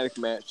cinematic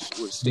match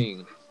with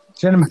Sting.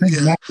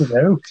 Cinematic match with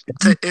who?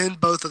 To end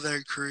both of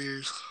their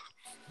careers.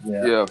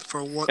 Yeah.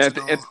 For once at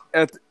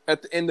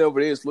the end of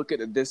it is look at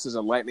the distance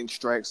of lightning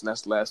strikes, and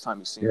that's the last time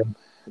you see him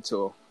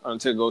until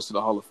goes to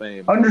the Hall of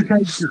Fame.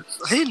 Undertaker.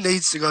 He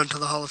needs to go into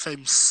the Hall of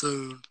Fame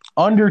soon.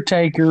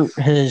 Undertaker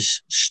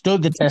has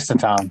stood the test of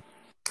time.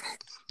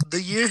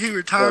 The year he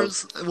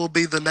retires will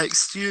be the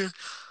next year.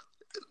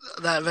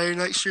 That very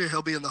next year,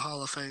 he'll be in the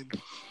Hall of Fame.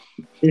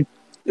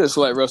 Just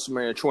like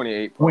WrestleMania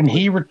 28. When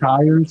he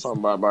retires,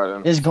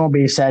 it's going to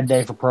be a sad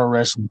day for pro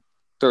wrestling.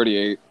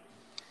 38.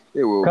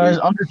 It will. Because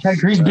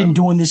Undertaker, he's been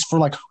doing this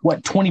for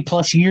 20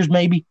 plus years,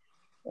 maybe.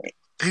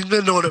 He's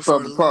been doing it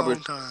for a long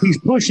time. He's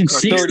pushing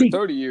 60.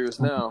 30 years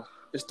now.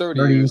 It's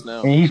 30 years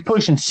now. And he's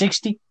pushing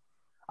 60.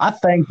 I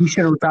think he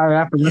should have retired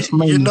after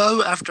WrestleMania. You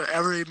know, after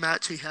every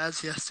match he has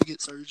to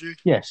get surgery.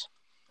 Yes.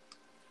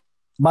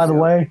 By the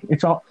way,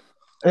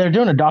 they're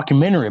doing a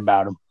documentary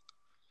about him.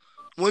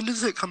 When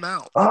does it come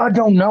out? I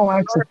don't know,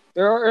 actually.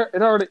 It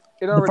already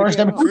the first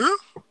came out. Really?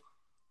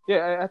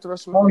 Yeah, after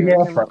WrestleMania.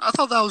 Oh, yeah. I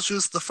thought that was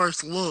just the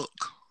first look.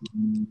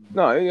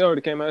 No, it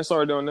already came out. It's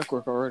already on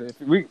network already.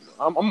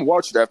 I'm gonna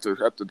watch it after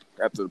the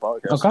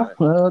podcast. Okay,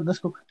 well, that's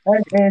cool.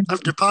 And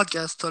after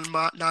podcast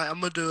tonight,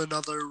 I'm gonna do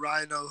another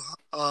Rhino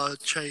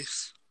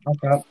chase.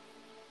 Okay.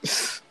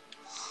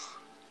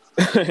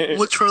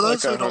 Which, for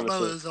those who don't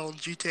know, is on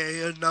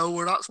GTA. And no,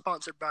 we're not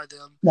sponsored by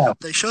them. No.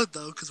 They should,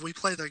 though, because we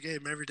play their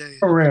game every day.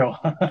 For real.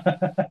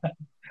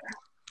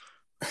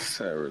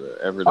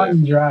 every day.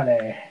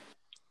 Andrade.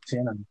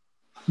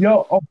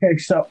 Yo, okay,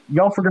 so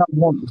y'all forgot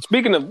one.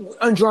 Speaking of,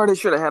 Andrade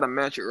should have had a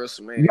match at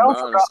WrestleMania.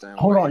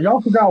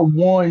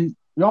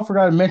 Y'all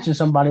forgot to mention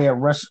somebody at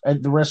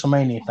the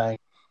WrestleMania thing.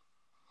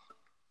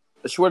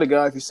 I swear to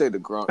God, if you say the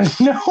Grunt.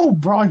 No,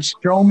 Braun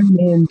Strowman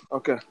and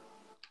Okay.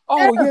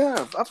 Oh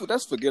yeah,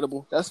 that's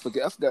forgettable. I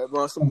forgot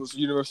Braun Strowman was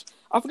Universal.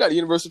 I forgot the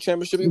Universal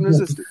Championship even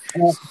existed. I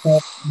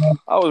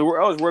was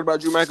worried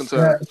about Drew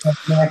McIntyre.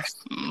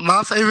 next.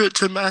 My favorite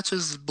 2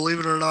 matches, believe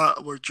it or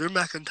not, were Drew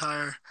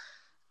McIntyre's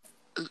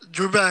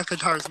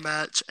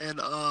match and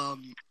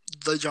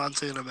the John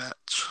Cena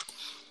match.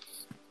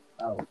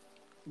 Oh.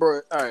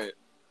 Bro, all right,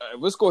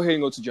 let's go ahead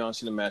and go to John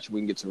Cena match. We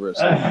can get to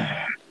wrestling.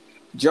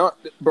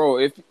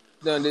 If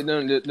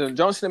the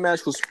John Cena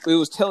match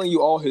was telling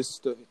you all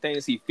the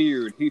things he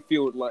feared. He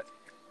feared like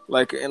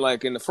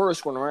in the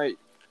first one, right?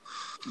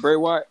 Bray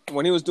Wyatt,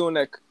 when he was doing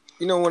that,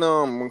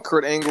 when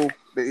Kurt Angle,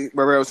 Bray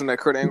Wyatt was in that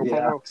Kurt Angle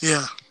promo.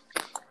 Yeah.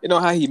 You know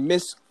how he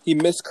missed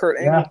Kurt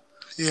Angle.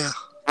 Yeah.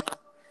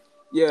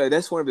 Yeah,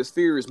 that's one of his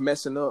fears,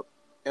 messing up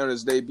on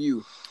his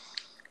debut.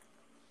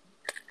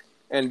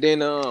 And then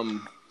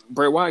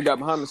Bray Wyatt got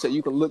behind him and said,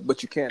 "You can look,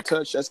 but you can't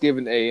touch." That's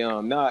giving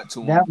a nod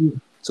to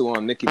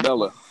Nikki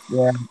Bella.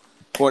 Yeah.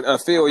 For a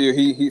failure,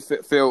 he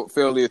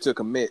failure to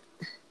commit.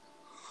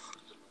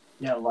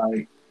 Yeah,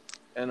 like.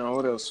 And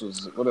what else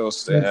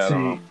they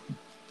had?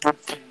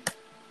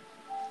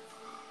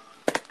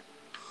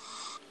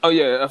 Oh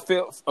yeah,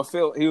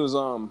 he was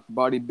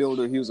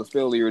bodybuilder. He was a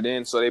failure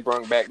then, so they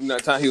brought back. The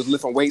time he was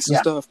lifting weights and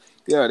stuff.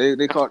 Yeah,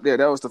 they caught. Yeah,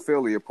 that was the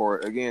failure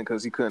part again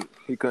because he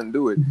couldn't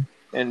do it.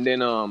 And then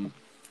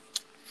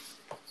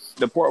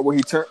the part where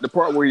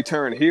he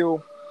turned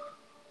heel.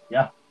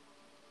 Yeah.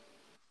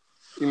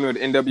 You know, the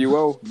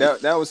NWO.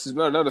 That was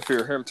another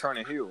fear, him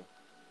turning heel.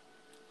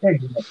 Yeah,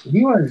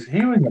 he was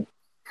a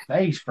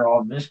face for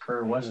all this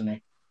career, wasn't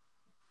he?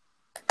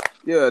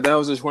 Yeah, that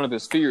was just one of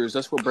his fears.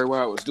 That's what Bray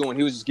Wyatt was doing.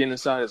 He was just getting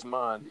inside his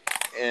mind,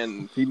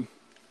 and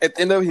at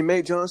the end of it, he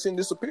made John Cena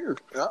disappear.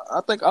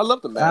 I think I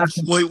love the match.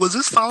 Wait, was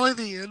this finally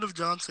the end of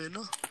John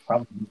Cena?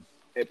 Probably.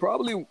 It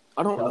probably.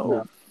 I don't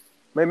know.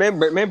 Maybe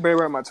Bray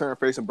Wyatt might turn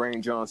face and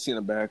bring John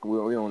Cena back.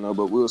 We don't know,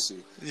 but we'll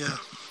see. Yeah.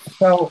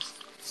 So.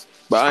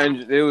 But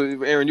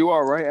Aaron, you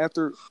all right?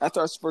 After I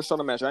first saw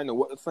the match, I didn't know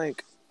what to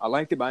think. I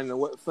liked it, but I didn't know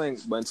what to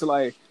think. But until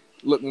I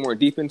looked more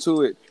deep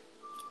into it,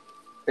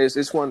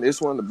 it's one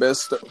of the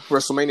best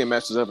WrestleMania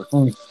matches ever.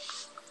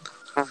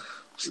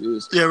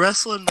 Yeah,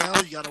 wrestling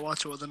now, you got to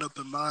watch it with an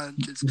open mind.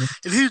 Because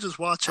if you just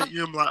watch it,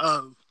 you're like,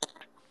 oh,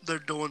 they're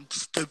doing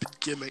stupid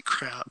gimmick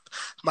crap.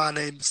 My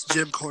name's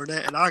Jim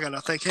Cornette, and I got to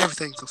think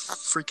everything's a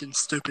freaking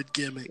stupid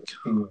gimmick.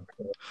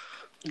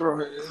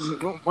 Bro,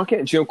 why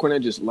can't Jim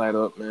Cornette just light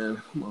up,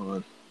 man? Come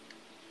on.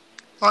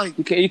 Like,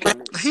 he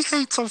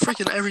hates on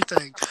freaking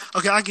everything.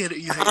 Okay, I get it.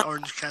 You hate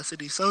Orange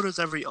Cassidy. So does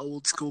every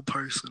old school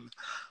person.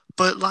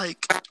 But,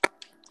 like,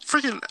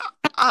 freaking,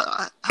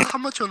 how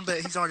much you want to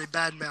bet he's already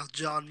badmouthed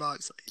Jon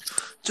Moxley?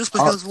 Just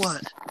because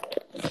what?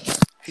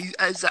 He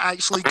is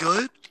actually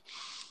good?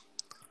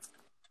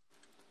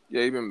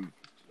 Yeah, even,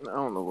 I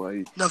don't know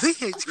why. No, if he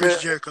hates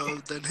Chris Jericho,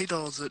 then he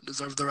doesn't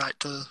deserve the right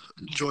to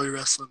enjoy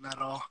wrestling at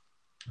all.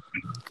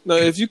 No,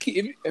 if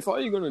all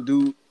you're gonna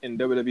do in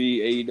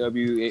WWE,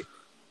 AEW,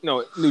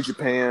 New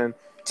Japan,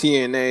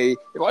 TNA,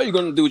 if all you're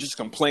gonna do is just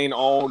complain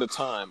all the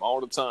time,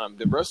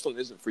 the wrestling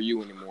isn't for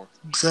you anymore.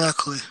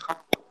 Exactly.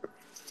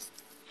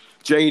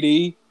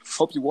 JD,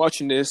 hope you're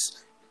watching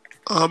this.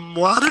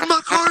 Why did my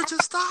car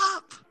just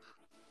stop?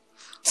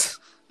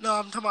 No,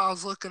 I'm talking about I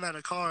was looking at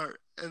a car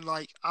and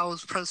I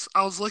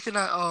was looking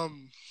at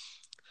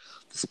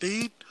the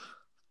speed,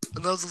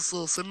 and there was this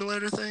little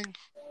simulator thing.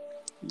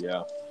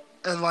 Yeah.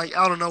 And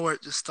out of nowhere,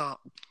 it just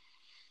stopped.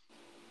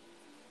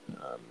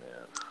 Oh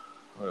man,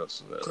 what else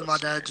is that? So my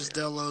dad just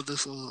downloaded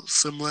this little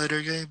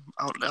simulator game.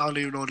 I don't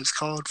even know what it's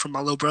called from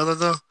my little brother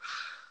though.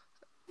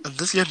 And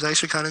this game's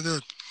actually kind of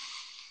good.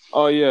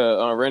 Oh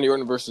yeah, Randy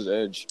Orton versus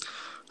Edge.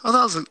 Oh,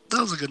 that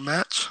was a good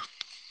match.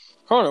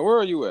 Hold on, where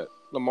are you at,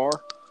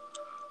 Lamar?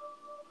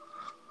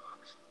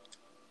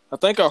 I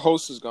think our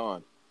host is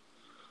gone.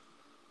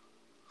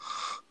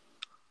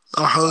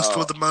 Our host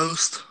with the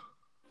most.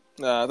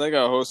 Nah, I think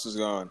our host is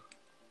gone.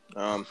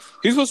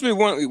 He's supposed to be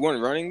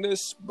one running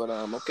this, but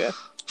okay.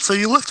 So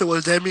you looked at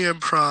what Damian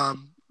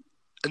Prime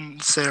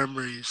and Sam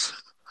Reeves,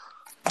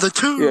 the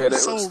two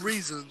sole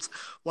reasons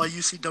why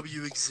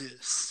UCW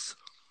exists.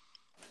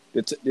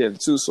 The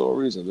two sole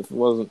reasons. If it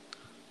wasn't,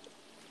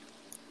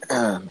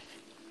 I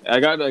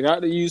got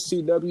the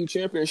UCW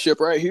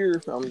championship right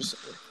here. I'm just.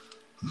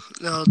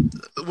 No,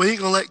 we ain't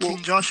gonna let King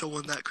Joshua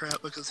win that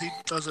crap because he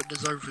doesn't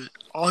deserve it.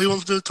 All he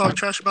wants to do is talk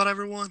trash about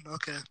everyone.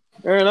 Okay.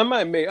 Aaron, I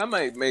might make. I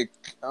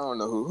don't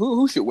know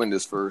who should win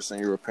this first, in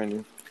your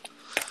opinion.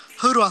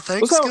 Who do I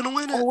think is gonna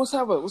win it? Oh, let's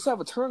have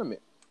a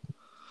tournament.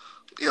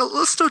 Yeah,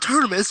 let's do a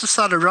tournament. It's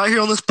decided right here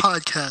on this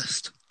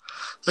podcast.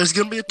 There's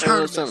gonna be a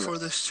tournament for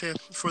the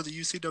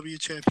UCW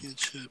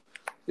championship.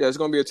 Yeah, it's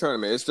gonna be a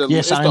tournament. It's the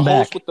host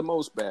back. With the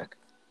most back.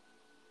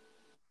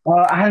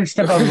 Well, I had to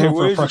step out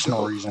for a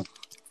personal reason.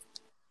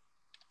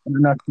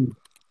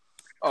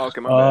 Oh, okay,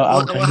 my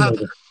bad. What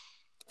happened?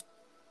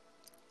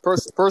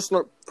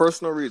 Personal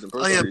reason.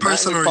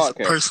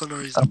 Personal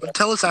reason. But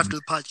tell us after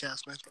the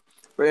podcast, man.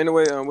 But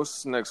anyway,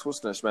 what's the next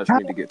match we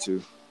need to get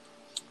to?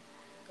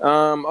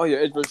 Oh yeah,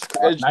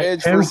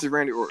 Edge versus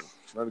Randy Orton.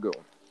 Let it go.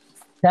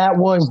 That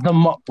was the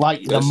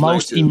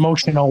most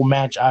emotional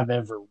match I've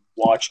ever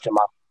watched in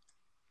my.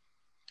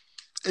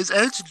 Is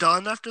Edge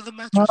done after the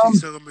match, or is he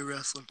still gonna be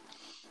wrestling?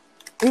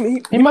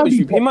 He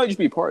might just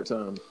be part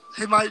time.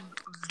 He might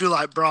do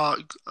like Brock,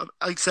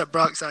 except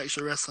Brock's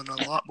actually wrestling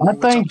a lot more,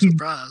 which I'm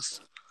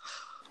surprised.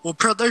 Well,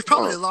 there's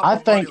probably a lot. I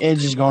think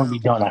Edge is going to be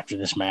done after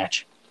this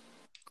match.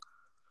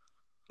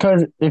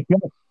 Because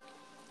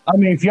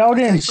if y'all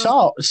didn't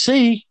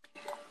see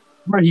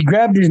where he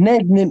grabbed his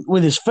neck and then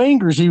with his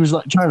fingers, he was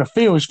like trying to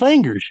feel his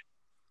fingers,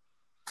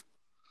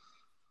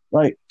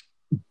 like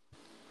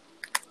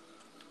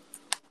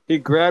he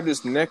grabbed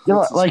his neck,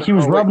 like he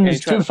was rubbing his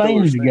two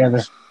fingers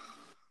together,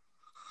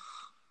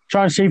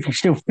 trying to see if he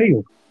still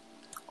feel.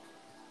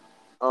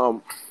 I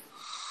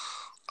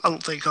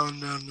don't think I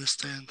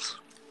understands.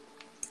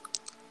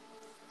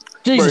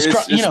 Jesus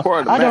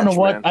Christ! I don't know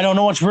what I don't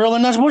know what's real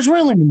and that's what's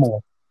real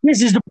anymore.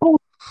 This is the bull.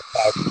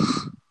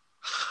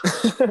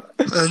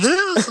 And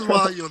this is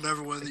why you'll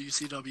never win the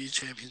UCW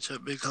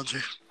championship, Big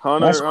Country.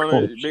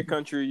 Hunter, Big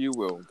Country, you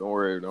will. Don't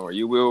worry.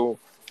 You will.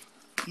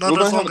 We're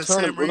gonna have a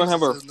tournament. We're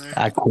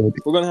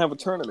gonna have a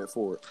tournament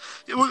for it.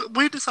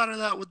 We decided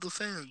that with the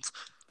fans.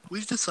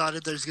 We've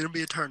decided there's gonna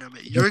be a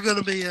tournament. You're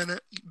gonna be in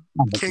it.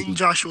 King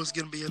Joshua's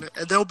gonna be in it,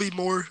 and there'll be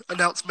more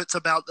announcements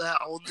about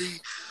that on the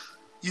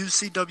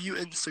UCW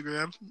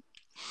Instagram.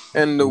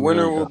 And the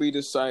winner will be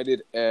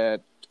decided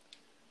at.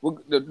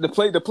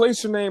 The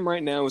placer name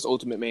right now is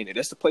Ultimate Mania.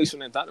 That's the placer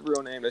name, not the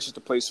real name. That's just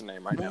the placer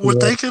name right now. We're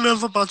thinking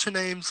of a bunch of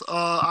names.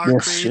 Our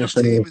creative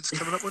team is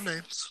coming up with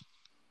names.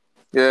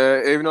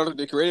 Yeah, even though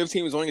the creative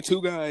team is only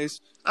 2 guys.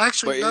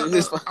 Actually,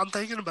 I'm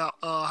thinking about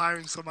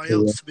hiring somebody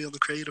else to be on the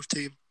creative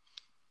team.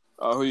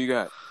 Who you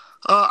got?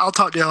 I'll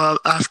talk to y'all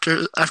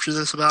after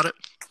this about it.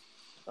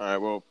 All right,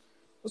 well,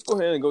 let's go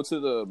ahead and go to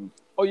the.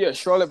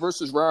 Charlotte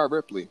versus Rhea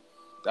Ripley.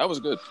 That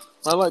was good.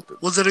 I liked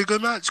it. Was it a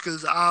good match?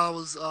 Because I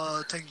was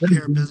taking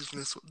care of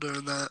business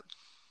during that.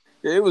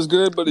 Yeah, it was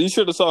good, but you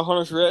should have saw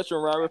Hunter's reaction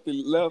when Rhea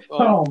Ripley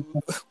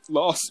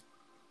lost.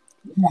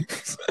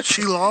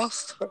 She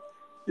lost?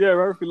 Yeah,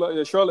 Rhea Ripley lost.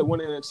 Yeah, Charlotte won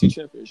the NXT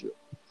Championship.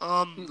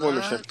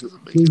 That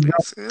doesn't make any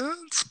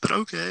sense, but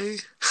okay.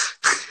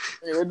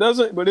 It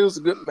doesn't, but it was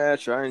a good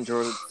match. I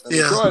enjoyed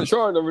it.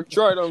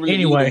 Charlotte don't really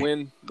need to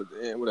win, but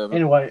whatever.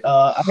 Anyway,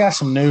 I got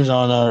some news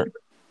on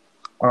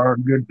our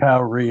good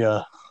pal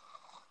Rhea.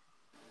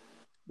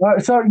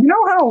 So you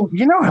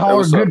know how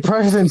our good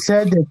president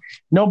said that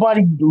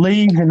nobody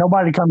leaves and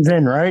nobody comes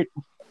in, right?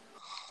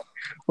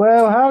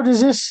 Well, how does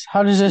this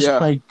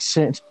make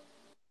sense?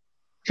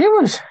 She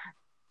was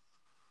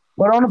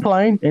put on a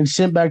plane and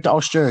sent back to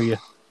Australia.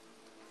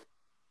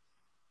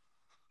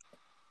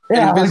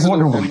 Yeah,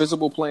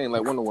 invisible plane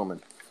like Wonder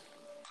Woman.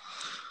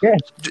 Yeah,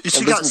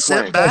 she got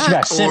sent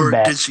back, or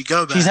did she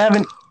go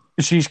back?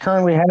 She's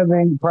currently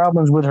having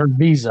problems with her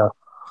visa.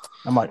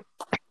 I'm like.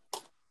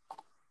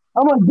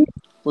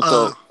 With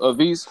the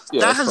visa?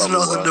 Yeah, that has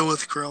nothing to do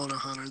with Corona,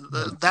 Hunter.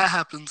 That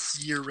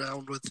happens year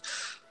round with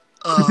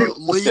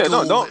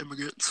legal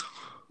immigrants.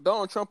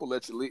 Donald Trump will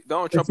let you leave.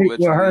 Donald Trump will let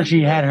you leave. Her,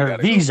 she had her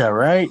visa,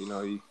 right?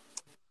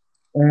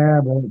 Yeah,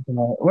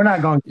 but we're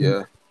not going to.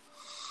 Yeah.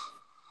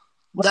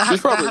 That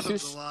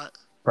happens a lot.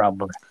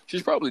 Probably.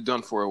 She's probably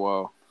done for a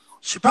while.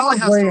 She probably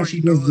has to. She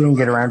just didn't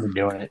get around to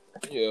doing it.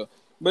 Yeah,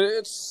 but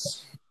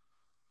it's.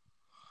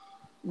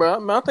 But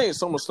I think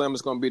SummerSlam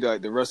is going to be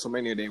like the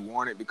WrestleMania they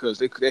wanted because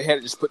they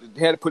had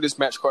to put this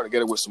match card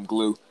together with some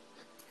glue,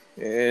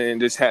 and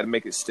just had to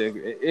make it stick.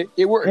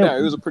 It worked out.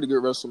 It was a pretty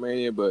good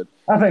WrestleMania, but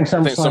I think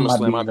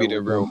SummerSlam might be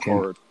the real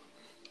card.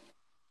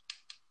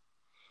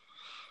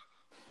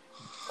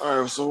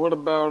 All right, so what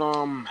about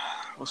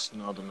what's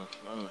another?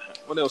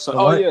 What else?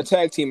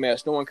 Tag team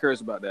match. No one cares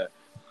about that.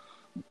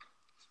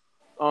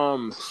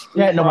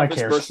 Nobody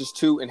cares. Versus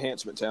 2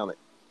 enhancement talent.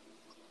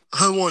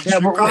 Who won? Yeah,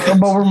 but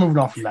we're moving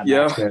on from that.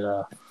 Yeah. Match,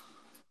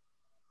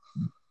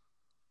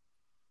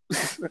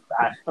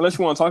 Unless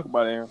you want to talk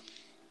about it, Aaron.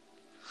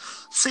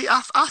 See,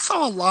 I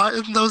saw a lot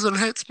in those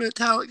enhancement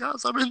talent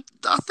guys. I mean,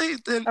 I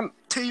think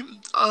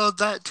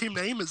that team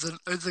name is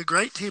a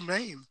great team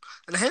name.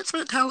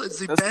 Enhancement talent is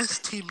the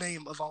best team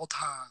name of all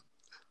time.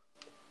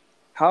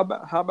 How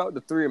about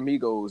the 3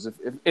 amigos?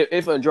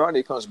 If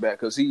Andrade comes back,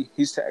 because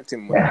he's tag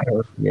team winner.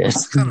 Yes.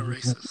 That's kind of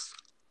racist.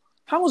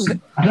 How is that?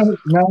 I don't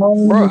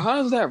know. Bro, how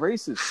is that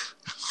racist?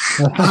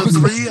 The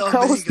 3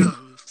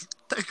 amigos.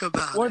 Think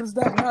about what is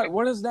that?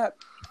 What is that?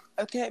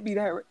 It can't be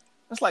that.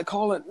 That's like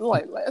calling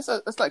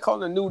that's like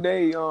calling the New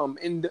Day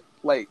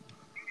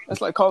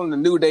that's like calling the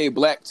New Day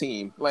black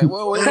team. Like,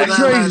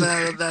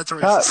 that's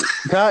racist.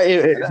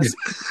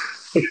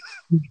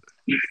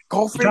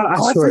 Kofi,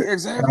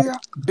 Xavier,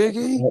 Big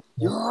E,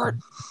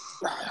 Yard.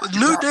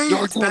 New Day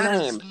is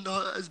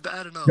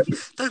bad enough.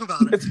 Think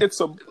about it.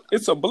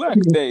 It's a black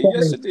day.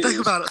 Yes, it is. Think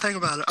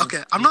about it.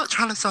 Okay, I'm not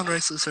trying to sound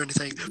racist or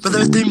anything, but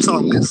their theme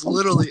song is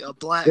literally a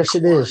black. Yes,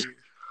 it is.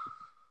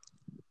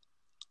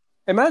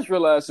 And I just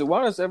realized,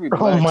 why does every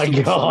black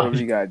you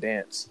gotta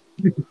dance?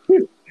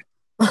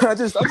 I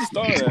just thought of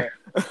that.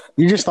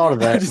 You just thought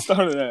of I that. just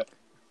thought of that.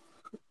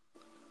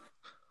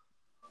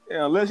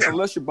 Yeah,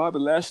 unless you're Bobby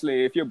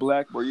Lashley, if you're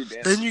black, bro, you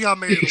dance. Then you got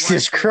married to a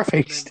Jesus white girl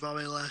Christ. named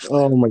Bobby Lashley.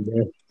 Oh my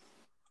god.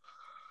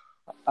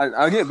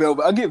 I get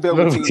Velveteen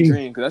Velveteen.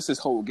 Dream because that's his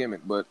whole gimmick.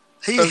 But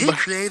He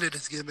created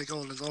his gimmick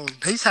on his own.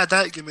 He's had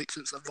that gimmick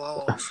since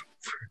Evolve.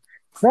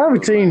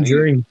 Velveteen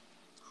Dream.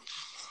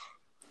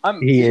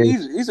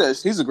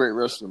 He's a great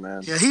wrestler,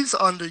 man. Yeah, he's he's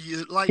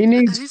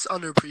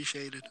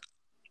underappreciated.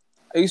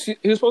 He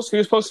was supposed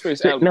to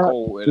face Adam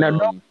Cole at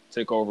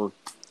Takeover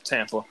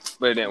Tampa,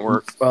 but it didn't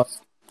work.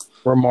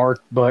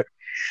 Remark, but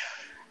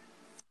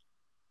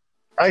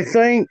I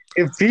think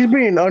if he's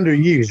being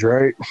underused,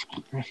 right,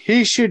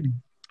 he should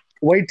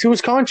wait till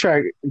his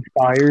contract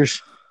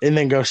expires and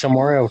then go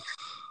somewhere else.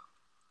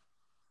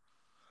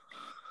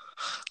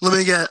 Let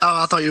me get.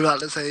 Oh, I thought you were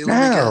about to say.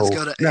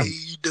 Go to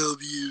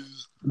AEW.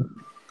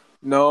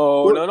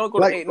 No, don't go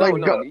to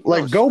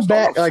AEW. Go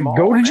back,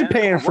 go to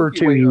Japan for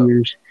 2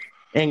 years,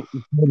 and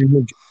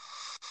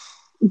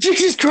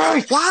Jesus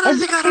Christ! Why does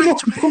he got to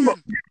Japan?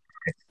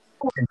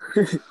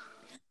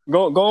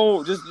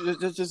 Go, just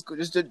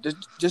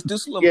do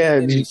some little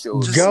indie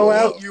shows. Just go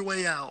out your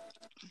way out.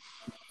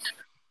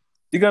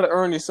 You got to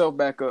earn yourself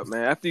back up,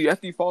 man. After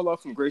you fall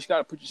off from grace, you got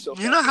to put yourself.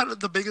 You know how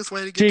the biggest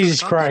way to get Jesus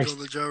to the top Christ. is on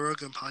the Joe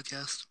Rogan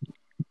podcast.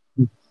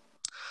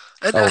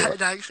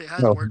 It actually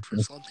has worked for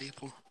some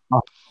people.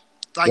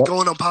 Like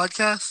going on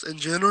podcasts in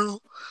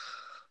general,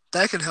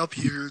 that can help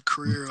your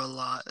career a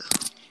lot.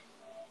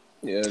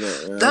 Yeah,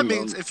 that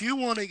means if you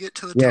want to get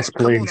to the top,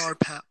 come on our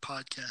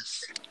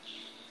podcast.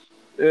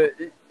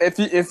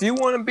 If you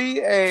want to be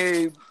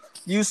a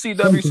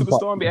UCW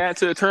superstar and be added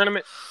to the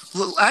tournament,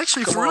 well,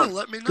 actually, for real,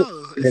 let me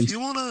know. If you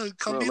want to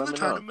come be in the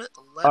tournament,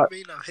 let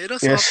me know. Hit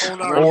us up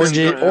on our or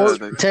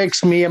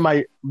text me at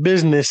my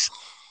business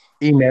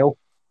email.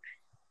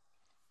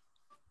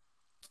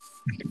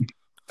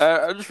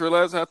 I just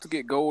realized I have to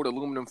get gold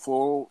aluminum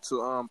foil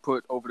to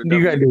put over the.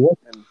 You gotta do what?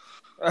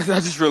 I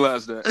just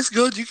realized that. It's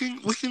good.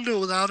 We can do it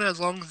without it as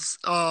long as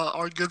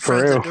our good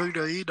friends at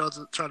WWE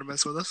doesn't try to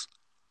mess with us.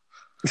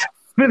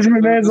 This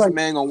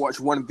man gonna watch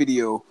one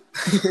video.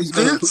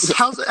 Vince,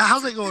 how's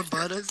it going,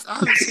 bud? I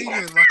haven't seen you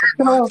in like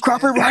a month.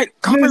 Copyright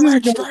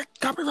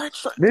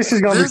strike. This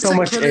is gonna be so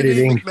much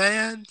editing,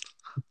 man.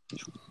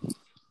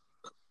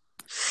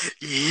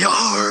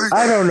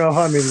 I don't know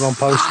how I'm even gonna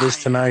post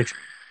this tonight.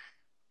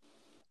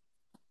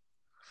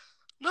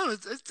 No,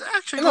 it's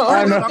actually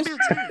going good. I'm being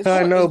serious.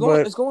 I know,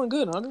 but it's going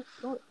good, Hunter.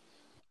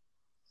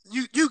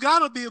 You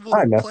gotta be able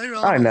to play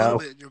around a little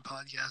bit in your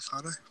podcast,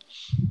 Hunter.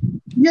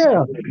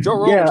 Yeah. Joe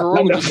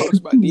Rogan just talks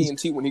about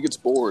DMT when he gets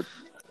bored.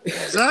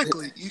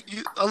 Exactly.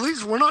 You at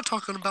least we're not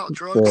talking about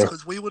drugs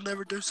because we would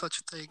never do such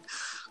a thing.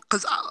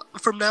 Because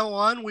from now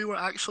on, we will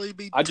actually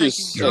be taking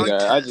drug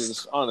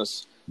tests.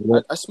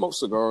 I smoke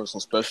cigars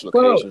on special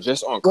occasions,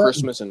 just on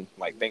Christmas and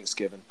like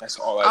Thanksgiving. That's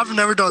all I do. I've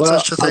never done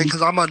such a thing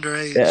because I'm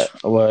underage. Yeah,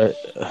 what?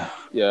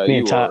 Yeah, me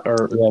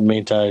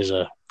and Ty's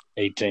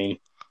 18.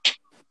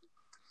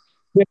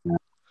 Yeah.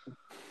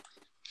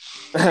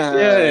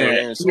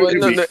 Yeah. So,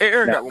 the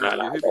air got one.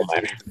 I mean,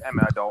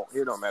 I don't.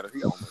 It don't matter.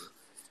 He don't matter.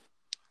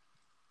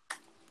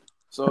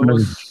 So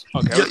let's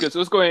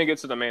go ahead and get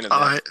to the main event.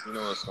 Right. You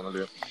know what it's gonna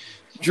do.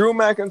 Drew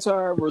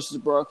McIntyre versus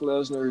Brock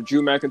Lesnar.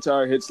 Drew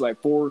McIntyre hits like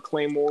 4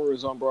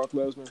 claymores on Brock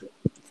Lesnar.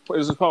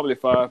 This is probably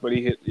 5, but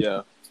he hit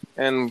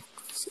And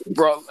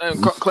Drew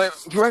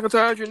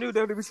McIntyre is your new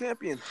WWE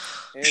champion.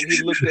 And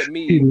he looked at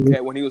me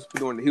when he was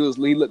doing it. He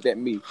looked at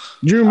me.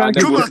 Drew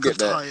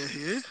McIntyre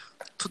here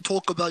to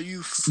talk about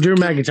you. Drew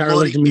McIntyre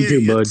looked at me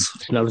too, bud.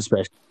 Nothing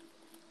special.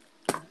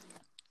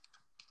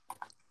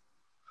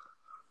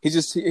 He's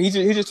just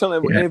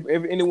telling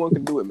if anyone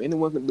can do it.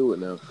 Anyone can do it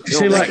now.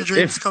 See, like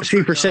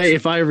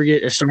if I ever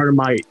get a start of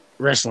my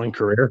wrestling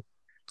career,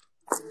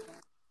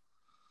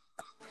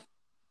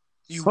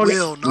 you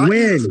will not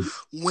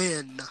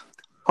win.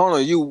 Hold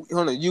on, you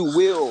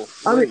will.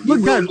 I mean,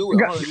 look, guys, do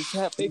it. Just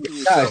have faith in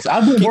yourself. Guys,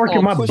 I've been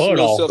working my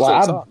butt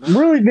off. I've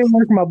really been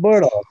working my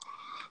butt off.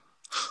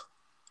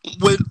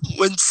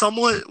 When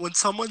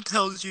someone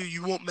tells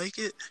you won't make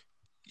it,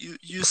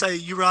 you say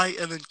you're right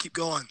and then keep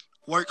going.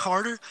 Work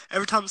harder.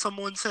 Every time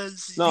someone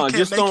says you can't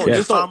make it,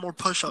 just 5 more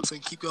push-ups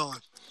and keep going.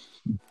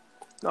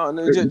 No,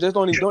 just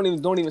don't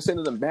even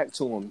send them back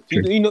to him.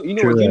 You know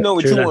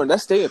what you want.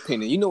 That's their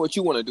opinion. You know what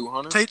you want to do,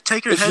 Hunter.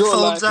 Take your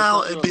headphones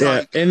out and be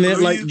like, and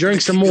then drink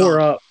some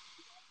more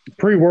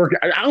pre-workout.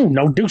 I don't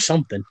know, do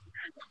something.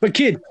 But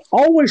kid,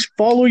 always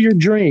follow your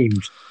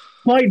dreams.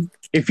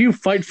 If you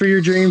fight for your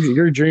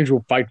dreams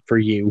will fight for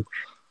you.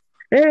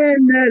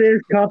 And that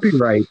is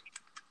copyright.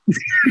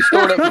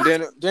 Store it up for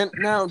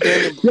Daniel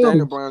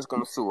Bryan's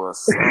gonna sue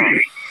us.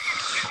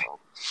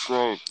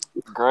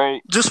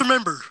 Great. Just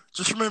remember,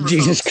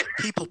 Jesus folks,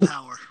 people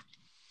power.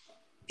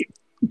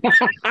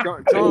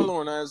 John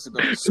Laurinaitis is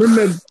gonna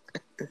sue us.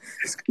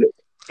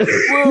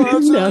 Well,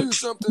 I'll tell you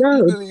something.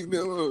 You believe me.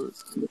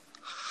 Who's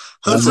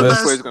the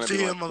best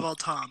GM of all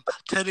time?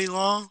 Teddy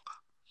Long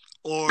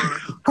or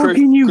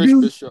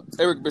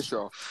Eric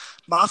Bischoff?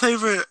 My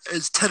favorite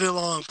is Teddy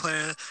Long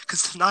player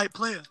because tonight,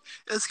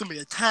 it's gonna be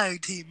a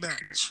tag team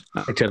match.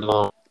 Teddy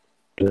Long.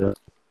 Yeah.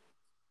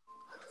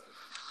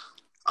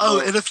 Oh,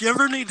 and if you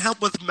ever need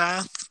help with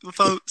math,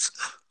 folks,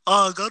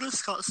 go to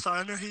Scott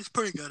Steiner. He's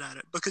pretty good at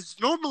it because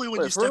normally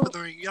when you step in the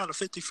ring, you got a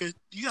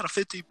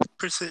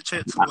 50%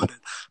 chance of winning.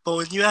 But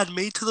when you add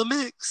me to the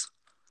mix,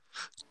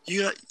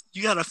 you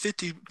got a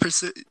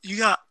 50%. You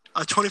got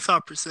a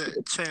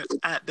 25% chance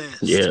at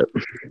best. Yeah.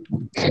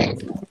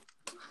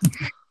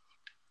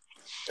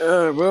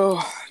 Well,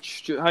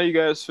 how you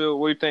guys feel?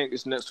 What do you think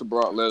is next for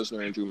Brock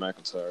Lesnar and Drew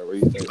McIntyre? What do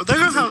you think? They're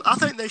gonna have. I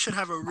think they should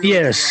have a really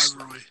good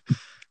rivalry.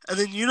 And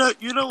then you know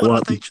what I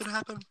think should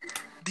happen?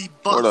 The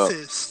butt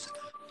fist.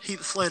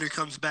 Heath Slater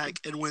comes back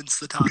and wins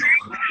the title.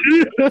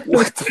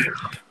 What?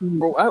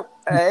 Bro,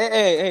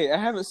 I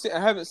haven't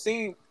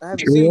seen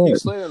Heath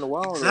Slater in a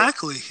while.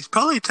 Exactly. He's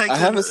probably taking. I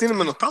haven't seen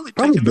him in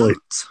taking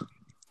notes.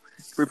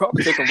 He's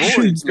probably taking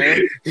roids,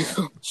 man.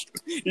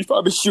 He's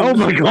probably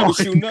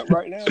shooting up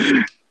right now.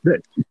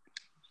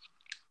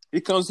 He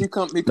comes back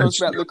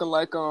looking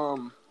like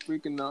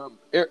freaking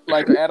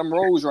like Adam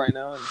Rose right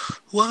now.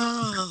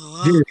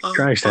 Whoa! Jesus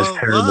Christ, that's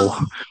terrible.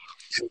 Whoa.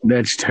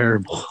 That's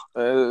terrible.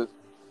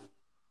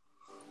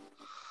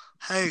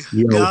 Hey,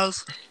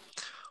 guys,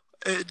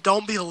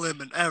 don't be a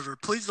lemon ever.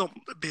 Please don't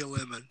be a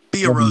lemon.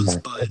 Be a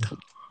rosebud.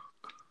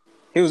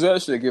 He was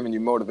actually giving you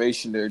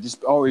motivation there.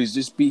 Just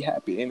be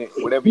happy in it.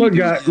 Whatever. Look,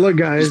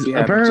 guys.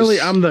 Apparently,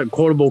 I'm the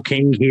quotable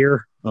king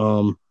here.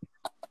 I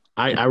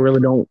really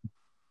don't.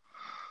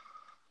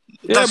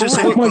 Yeah,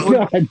 oh my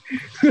God.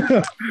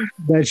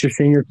 That's your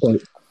senior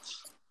quote.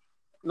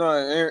 No,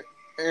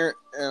 Aaron,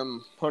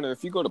 Hunter,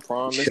 if you go to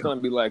prom, it's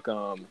gonna be like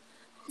now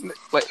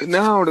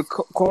the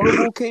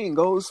quotable king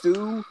goes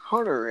to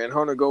Hunter, and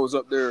Hunter goes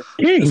up there.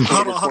 King.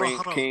 Hold on.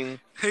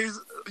 King.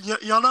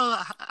 Y'all know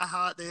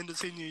how at the end of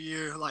senior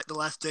year, like the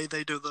last day,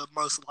 they do the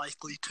most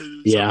likely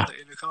to. Yeah. The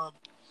intercom.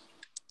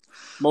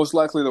 Most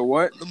likely to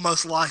what? The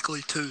most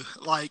likely to,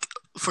 like,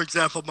 for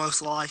example,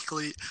 most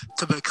likely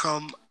to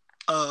become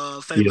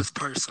a famous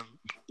person.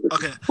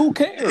 Okay. Who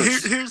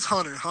cares? Here's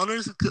Hunter.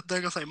 They're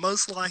gonna say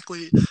most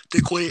likely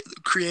to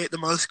create the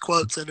most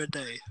quotes in a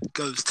day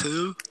goes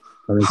to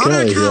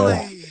Hunter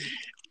Kelly.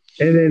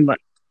 And then like.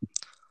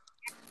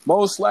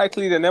 Most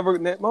likely to never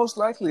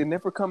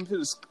come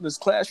to this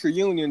class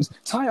reunions.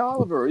 Ty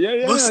Oliver,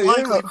 Most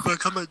likely to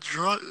become a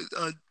drunk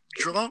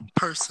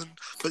person,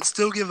 but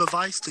still give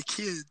advice to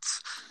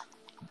kids.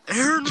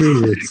 Aaron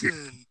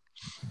Robinson.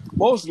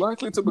 Most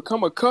likely to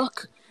become a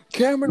cuck.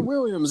 Cameron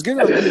Williams. Get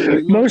out.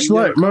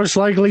 Most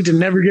likely to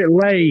never get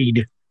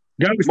laid.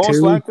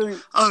 Most likely.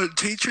 Oh,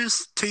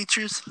 teachers.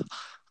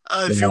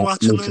 If you're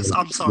watching this,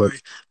 I'm sorry,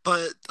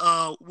 but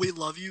we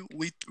love you.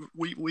 We're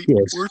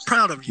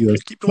proud of you.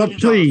 Yes. Keep doing your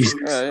please,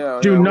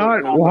 job. Do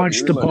not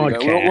watch the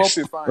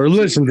podcast or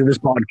listen to this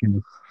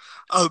podcast.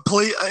 Oh,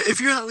 please! If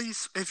you're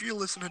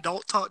listening,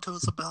 don't talk to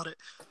us about it.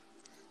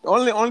 The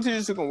only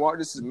teachers who can watch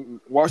this is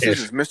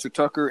Mr.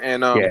 Tucker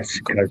and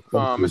Mr. King.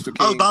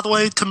 Oh, by the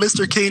way, to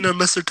Mr. King and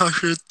Mr.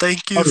 Tucker,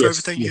 thank you for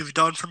everything you've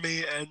done for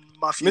me and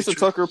my future.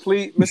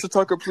 Mr.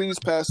 Tucker, please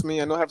pass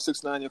me. I know I have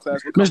 6'9" in your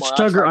class. Mr.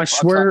 Tucker, I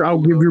swear I'll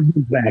give your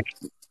book back.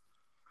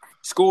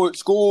 School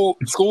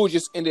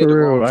just ended.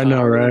 For real, I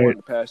know, right?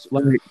 That's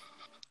were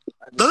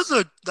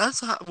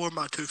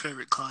my two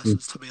favorite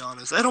classes, to be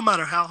honest. It don't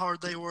matter how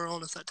hard they were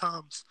on us at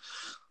times.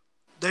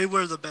 They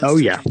were the best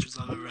teachers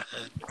I've ever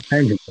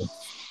had.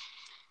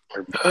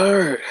 All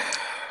right.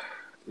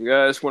 You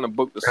guys want to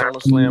book the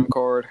SummerSlam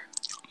card?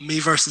 Me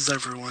versus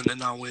everyone,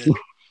 and I'll win.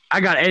 I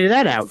got to edit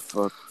that out.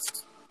 Fuck.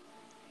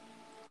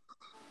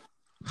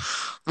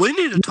 We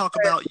need to talk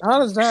about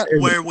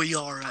where we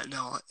are right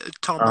now.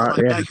 Talk about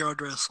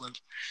backyard wrestling.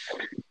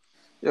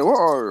 Yeah, where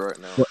are we right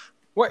now?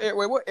 What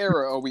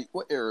era are we?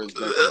 What era is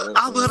that?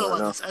 I'll put it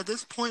like this. At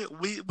this point,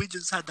 we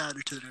just had the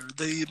Attitude Era.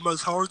 The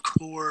most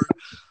hardcore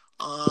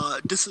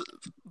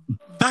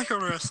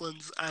backyard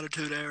wrestling's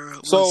Attitude Era.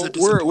 So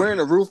we're in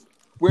a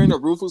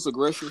ruthless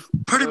aggression.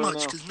 Pretty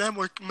much, because now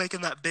we're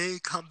making that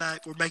big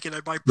comeback. We're making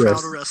everybody proud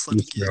of wrestling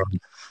again.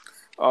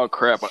 Oh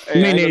crap!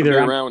 Hey, I ain't gonna be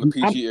around with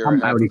the PG era.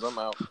 I'm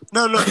out.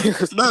 No.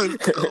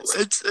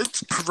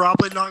 It's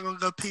probably not gonna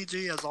go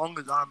PG as long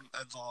as I'm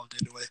involved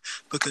anyway.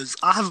 Because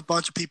I have a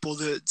bunch of people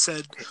that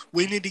said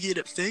we need to get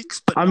it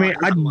fixed, but not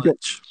that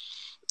much.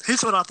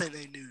 Here's what I think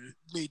they need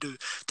to do.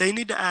 They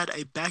need to add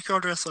a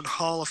Backyard Wrestling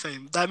Hall of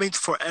Fame. That means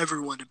for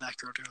everyone in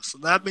Backyard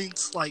Wrestling. That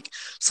means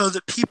so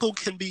that people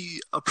can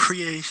be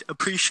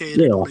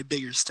appreciated on a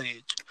bigger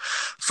stage.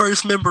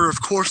 First member,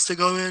 of course, to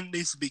go in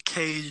needs to be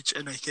Cage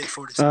and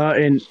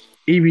AK-47. And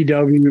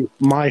EBW,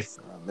 my.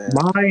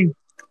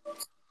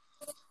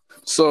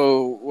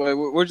 So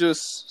we're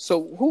just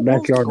who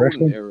was the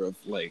golden era of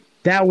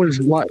that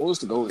was what? What was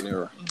the golden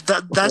era?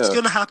 That's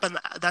gonna happen.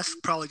 That's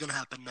probably gonna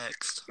happen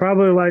next.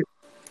 Probably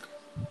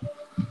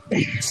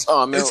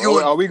Oh man,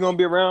 are we gonna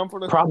be around for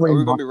the? Probably. Are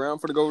we gonna be around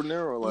for the golden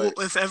era? Well,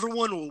 if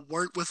everyone will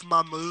work with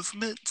my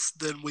movements,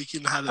 then we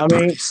can have it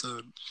pretty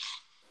soon.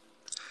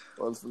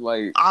 Well,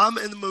 I'm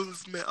in the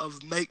movement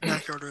of make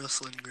backyard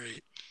wrestling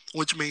great.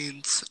 which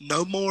means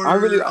no more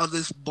of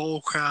this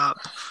bull crap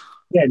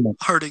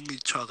hurting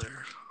each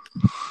other.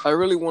 I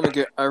really want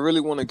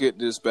to get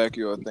this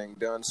backyard thing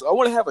done. So I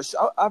want to have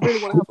I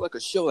really want to have like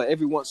a show like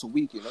every once a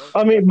week. You know.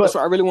 I mean, but that's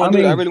what I really want to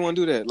do. I really want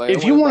to do that. Like,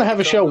 if you want to have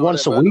a show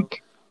once a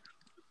week,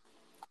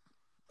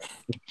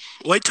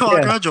 wait till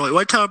I graduate.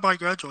 Wait till everybody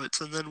graduates,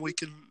 and then we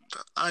can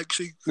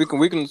actually we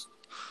can.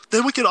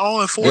 Then we can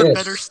all afford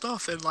better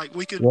stuff, and like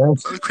we can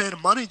create a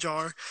money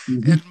jar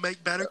and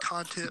make better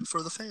content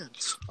for the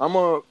fans. I'm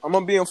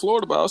gonna be in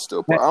Florida, but I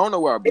don't know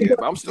where I'll be at.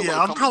 But I'm still.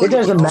 Yeah, I'm probably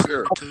going to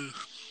Florida too.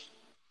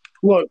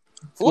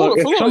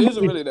 Florida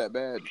isn't really that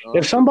bad.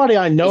 If somebody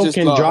I know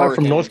can drive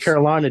from North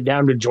Carolina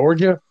down to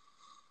Georgia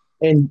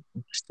and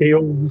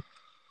still,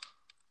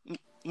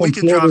 we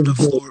can drive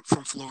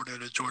from Florida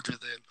to Georgia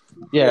then.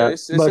 Yeah,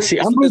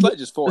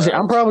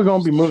 I'm probably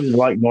going to be moving to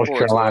like North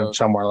Carolina,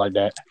 somewhere like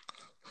that.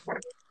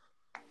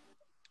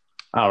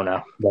 I don't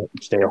know, but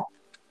still.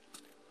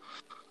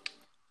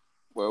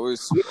 Well, we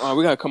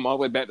gotta come all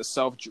the way back to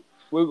South.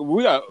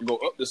 We gotta go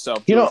up to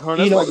South. You know,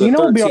 it'd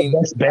be our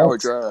best bet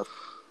drive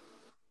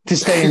to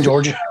stay in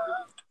Georgia.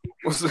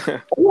 What's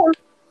that?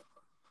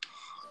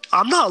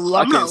 I'm not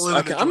living in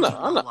Georgia. I'm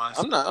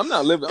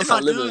not living in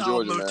Georgia,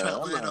 I'll move to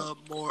Atlanta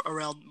more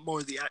around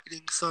of the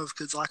acting stuff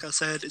because, like I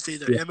said, it's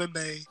either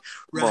MMA,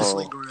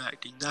 wrestling, or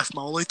acting. That's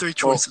my only three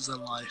choices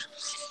in life.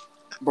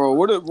 Bro,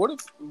 what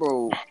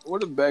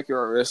if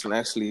backyard wrestling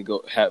actually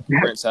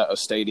rents out a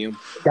stadium?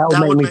 That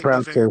would make me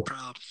proud too.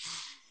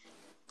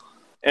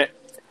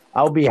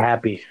 I'll be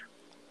happy.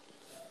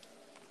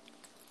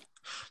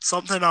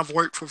 Something I've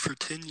worked for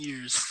 10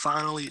 years,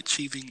 finally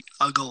achieving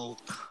a goal.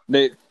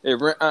 They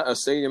rent out a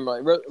stadium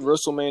like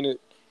WrestleMania.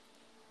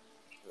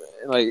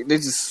 Like they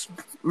just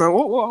man,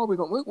 what are we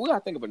going? We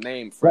gotta think of a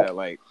name for that.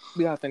 Like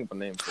we gotta think of a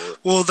name for it.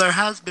 Well, there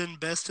has been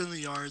Best in the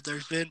Yard.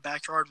 There's been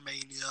Backyard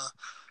Mania.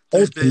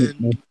 There's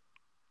been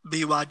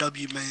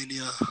BYW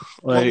Mania.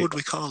 What would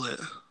we call it?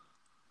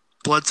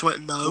 Blood, Sweat,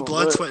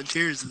 Sweat, and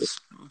Tears is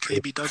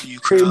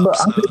KBW crowd.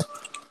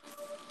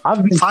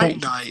 I've been Fight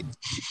Night.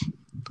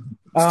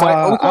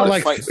 I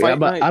like Fight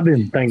Night. I've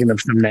been thinking of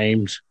some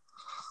names.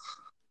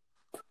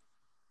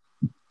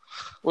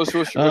 What's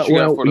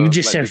you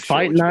just said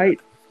Fight Night.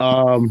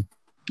 The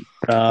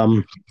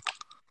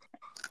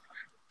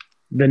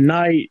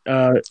night.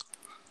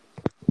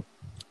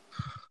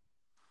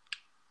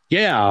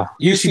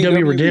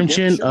 UCW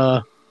Redemption.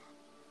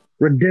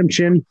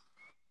 Redemption.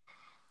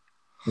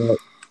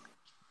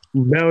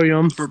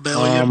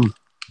 Rebellion.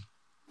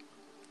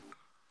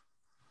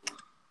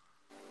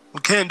 We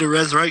can't do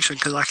Resurrection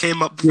because I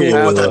came up with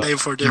that name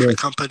for a different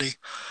company.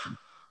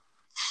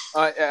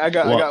 I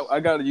got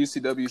a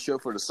UCW show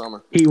for the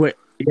summer. Heat Wave.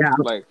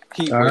 All right.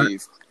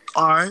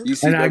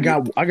 UCW, and I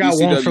got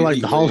UCW one for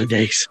like the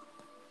holidays.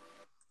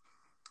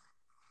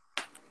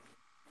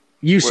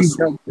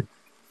 UCW.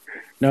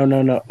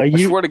 No. I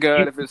swear to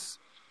God,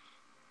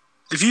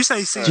 if you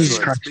say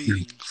Seasons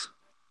Beatings.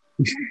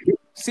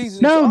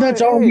 Seasons. No,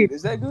 that's all.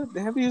 Is that good?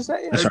 Have you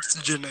said it?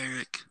 It's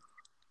generic.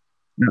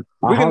 No,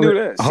 we can do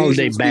that.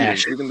 Holiday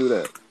bash. We can do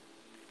that.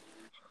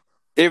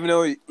 Even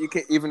though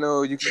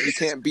you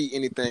can't beat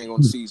anything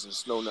on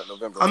Seasons,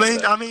 November. I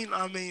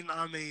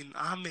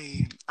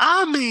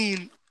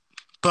mean,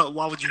 but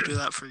why would you do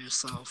that for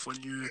yourself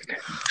when you're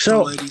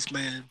the ladies'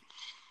 man?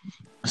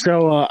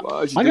 So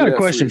I got a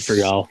question for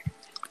y'all.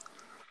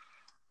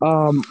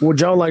 Would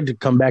y'all like to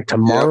come back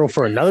tomorrow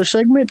for another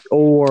segment,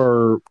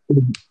 or?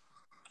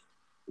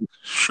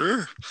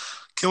 Sure.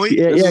 Can we?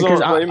 Yeah,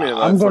 because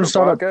I'm going to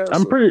start up.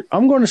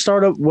 I'm going to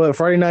start up with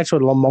Friday nights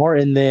with Lamar,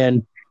 and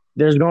then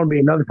there's going to be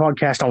another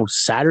podcast on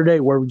Saturday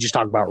where we just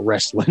talk about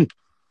wrestling.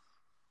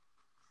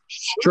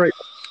 Straight.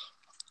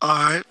 All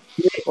right.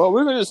 Well,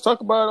 we're going to just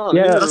talk about it on.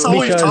 Yeah, that's all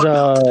we're talking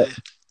about today.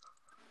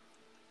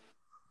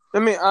 I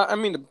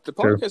mean, the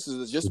podcast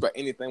is just about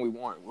anything we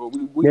want. Well,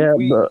 we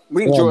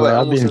enjoy that.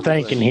 I've been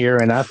thinking here,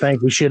 and I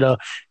think we should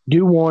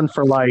do one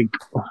for like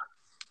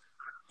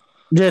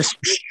just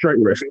straight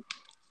wrestling.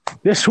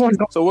 This one.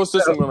 So what's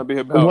this one going to be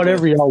about?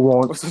 Whatever y'all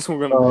want. What's this one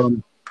going to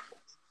be?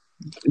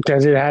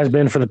 Because it has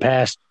been for the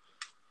past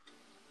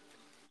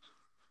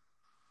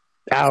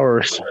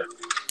hours,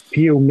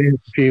 few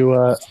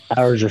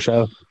hours or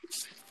so.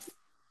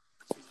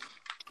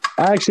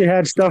 I actually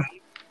had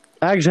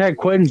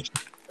questions.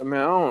 I mean,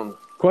 I don't.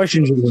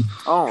 Questions.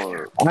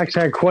 I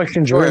actually had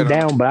questions written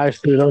down, but I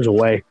threw those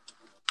away.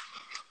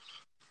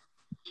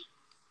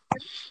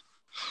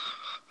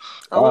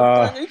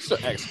 I need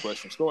to ask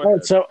questions. Go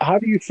ahead. So, how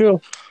do you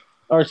feel?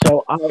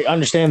 So I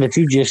understand that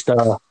you just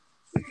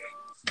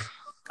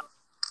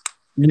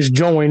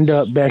joined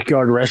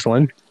Backyard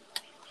Wrestling.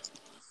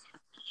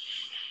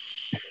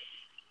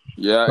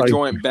 Yeah, I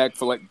joined back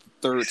for like the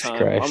third time.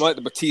 Christ. I'm like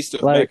the Batista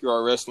of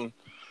Backyard Wrestling.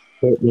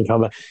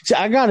 See,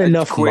 I got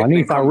enough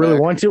money. If I really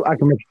want to, I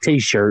can make a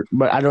T-shirt,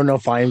 but I don't know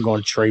if I am going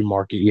to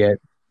trademark it yet.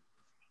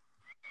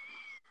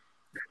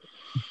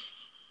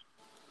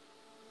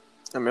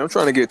 I mean, I'm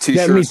trying to get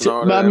T-shirts and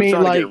all that. I'm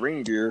trying to get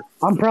ring gear.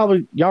 Y'all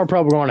are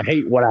probably going to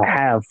hate what I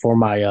have for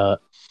my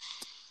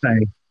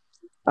thing.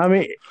 I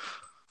mean,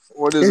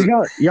 What is it?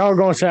 Y'all are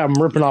going to say I'm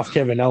ripping off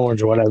Kevin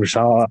Owens or whatever,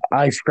 so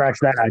I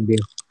scratched that idea.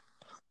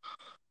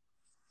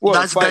 Well,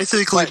 that's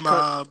basically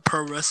my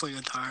pro wrestling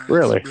attire.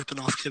 Really? Ripping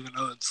off Kevin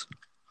Owens.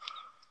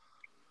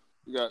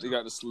 You got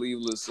the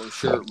sleeveless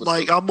shirt. With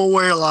I'm gonna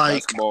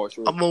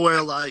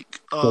wear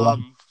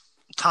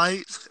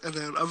tights, and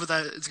then over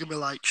that it's gonna be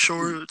like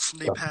shorts,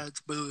 knee pads,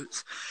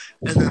 boots,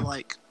 and then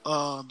like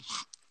a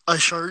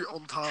shirt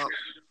on top.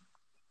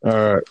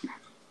 All right.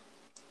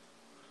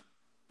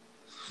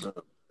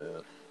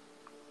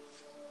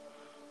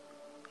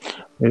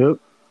 Yep.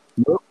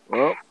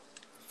 Well,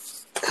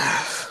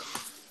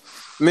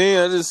 me,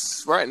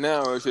 right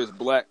now it's just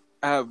black.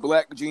 I have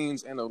black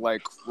jeans and a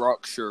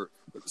rock shirt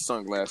with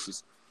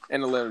sunglasses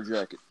and a leather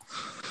jacket.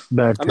 I'm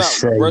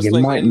not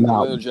wrestling in the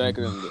leather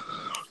jacket.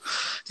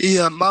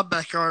 Yeah, my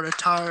backyard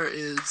attire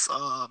is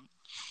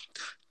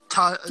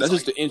that's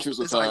just the entrance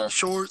attire. Like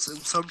shorts and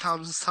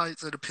sometimes it's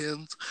tights. It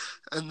depends.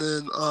 And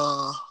then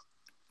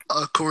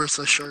of course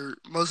a shirt.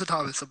 Most of the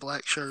time it's a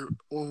black shirt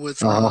or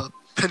with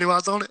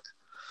Pennywise on it,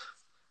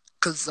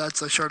 because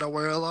that's a shirt I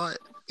wear a lot,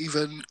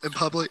 even in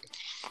public.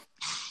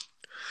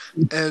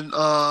 And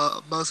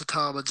most of the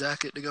time a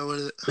jacket to go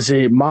with it.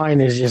 See,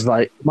 mine is just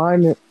like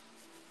mine's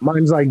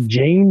like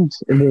jeans,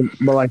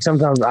 but like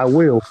sometimes I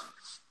will.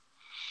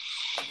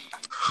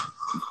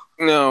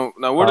 No,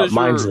 now what is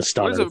mine's the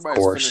stunner, of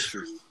course.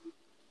 Finisher?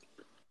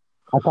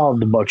 I call it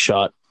the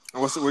buckshot.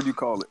 What do you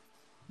call it?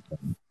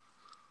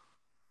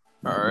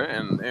 All right,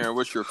 and Aaron,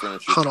 what's your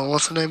finisher? Hold on,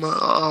 what's the name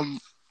of You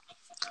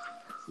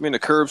mean the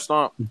curb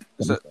stomp?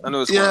 I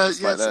know it's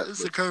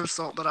it's a curb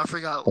stomp, but I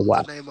forgot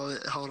the name of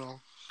it. Hold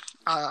on.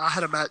 I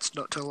had a match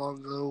not too long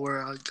ago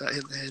where I got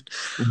hit in the head.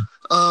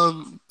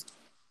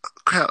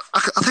 Crap. I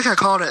think I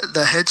called it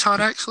the headshot,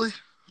 actually.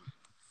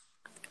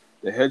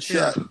 The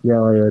headshot?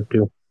 Yeah,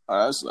 too.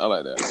 I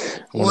like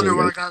that. I wonder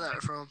where I got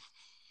that from.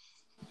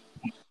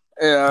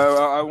 Yeah,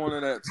 I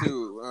wanted that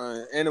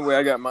too. Anyway,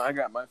 I got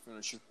my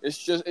finisher.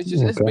 It's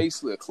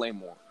basically a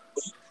claymore,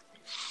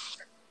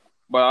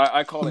 but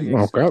I call it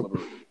Excalibur.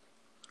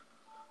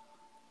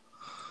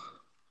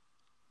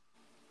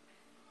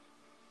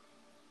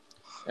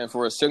 And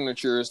for a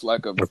signature, it's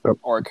like a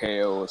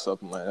RKO or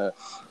something like that.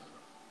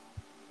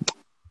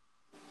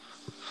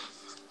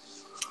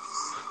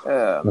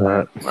 Yeah,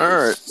 man.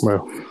 All right.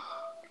 Well.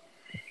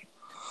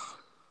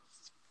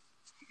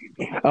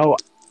 Oh.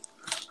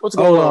 What's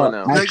going on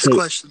now? Next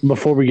question.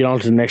 Before we get on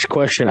to the next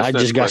question, I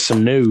just got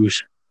some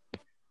news.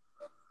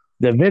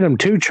 The Venom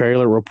 2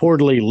 trailer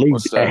reportedly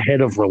leaked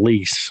ahead of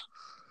release.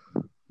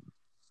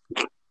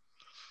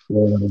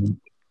 No.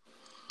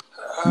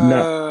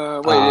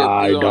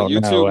 I don't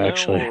know,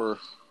 actually.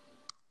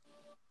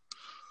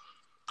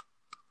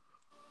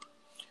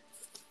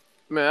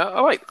 Man, I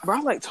like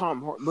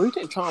Tom Hardy. But you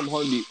think Tom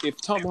Hardy,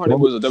 if Tom Hardy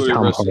was a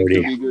WWE wrestler, he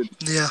could be good?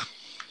 Yeah.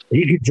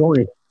 He could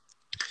join.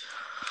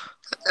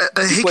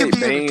 He could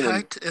be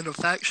in a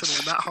faction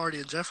with Matt Hardy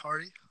and Jeff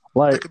Hardy.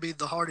 That could be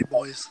the Hardy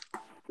Boys.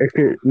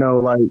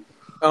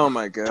 Oh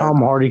my god. Tom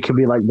Hardy could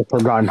be like the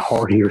Forgotten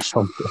Hardy or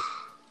something.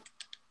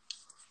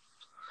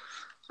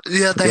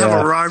 Yeah, they have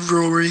a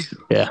rivalry.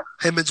 Yeah.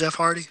 Him and Jeff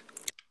Hardy.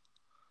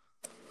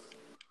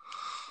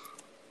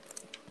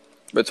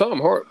 But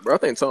I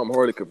think Tom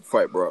Hardy could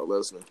fight Brock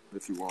Lesnar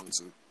if he wanted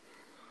to.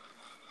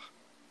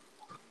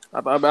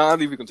 I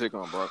believe he can take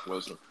on Brock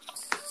Lesnar.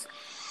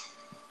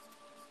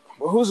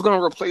 Well, who's going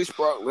to replace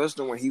Brock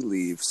Lesnar when he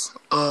leaves?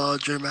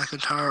 Drew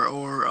McIntyre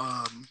or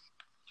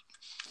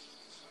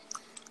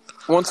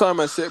One time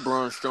I said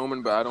Braun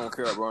Strowman, but I don't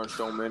care about Braun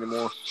Strowman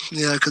anymore.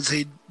 Yeah, because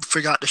he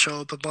forgot to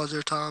show up a bunch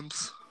of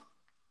times.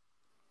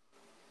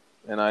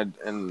 And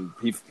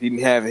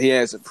he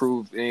hasn't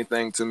proved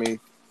anything to me.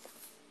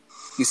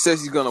 He says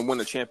he's going to win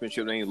the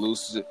championship, and he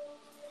loses it.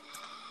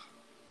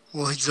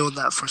 Well, he's doing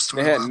that for storyline.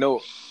 They had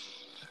no.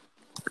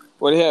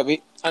 Well, they have.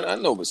 I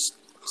know, but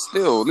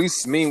still, at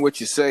least mean what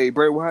you say.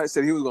 Bray Wyatt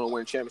said he was going to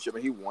win the championship,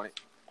 and he won it.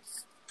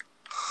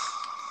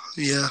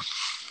 Yeah.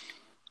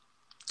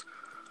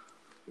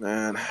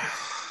 Man.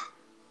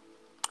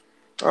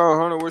 Oh,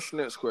 Hunter, what's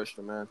your next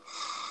question, man?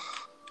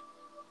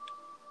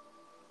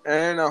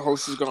 And our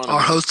host is going. Our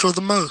host with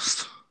the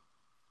most.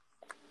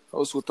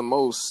 Host with the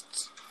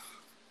most.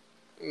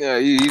 Yeah,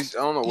 he's. I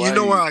don't know why. You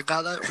know where I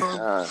got that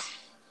from?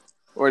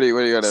 Where do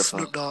you got that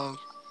from? Snoop Dogg.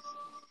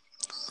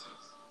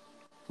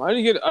 Why did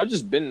you get it? I've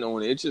just been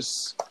on it. It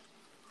just.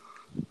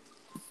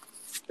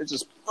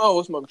 Oh,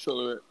 what's my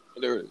controller at?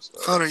 There it is.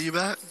 Hunter, you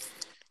back?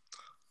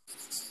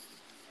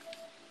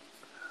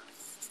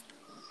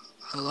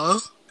 Hello?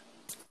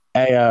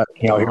 Hey,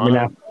 can y'all hear me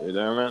now? You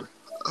there, man?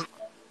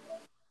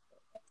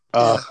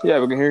 Yeah,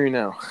 we can hear you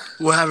now.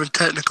 We're having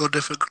technical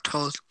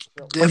difficulties.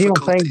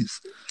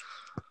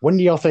 When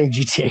do y'all think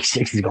GTA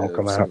 6 is going to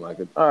come out? Like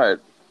it. All right.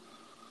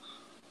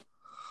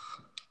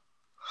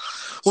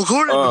 Well,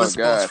 according to Miss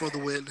Boss for the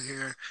win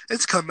here,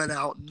 it's coming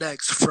out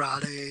next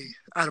Friday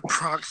at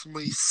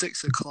approximately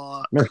 6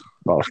 o'clock.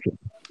 Oh,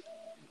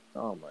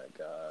 my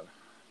God.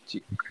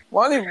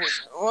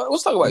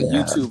 Let's talk about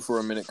YouTube for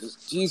a minute, because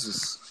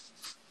Jesus.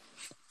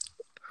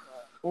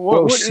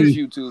 What is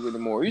YouTube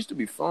anymore? It used to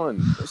be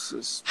fun. It's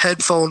just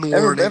headphone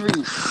warning.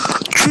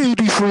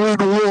 JD for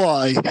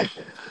NY.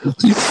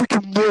 You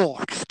freaking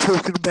marks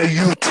talking about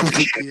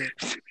YouTube again.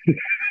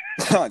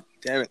 God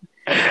damn it.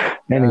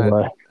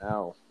 Anyway.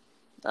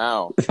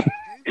 Ow.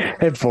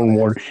 Headphone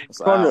warning.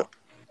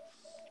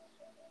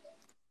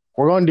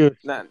 We're going to do it.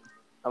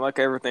 I like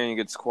everything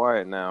gets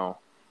quiet now.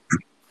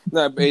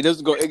 No, it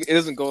doesn't go. It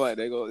doesn't go like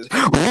that. It goes.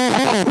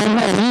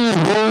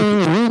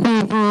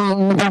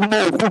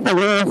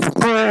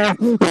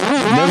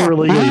 Never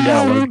legally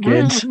download,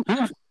 kids.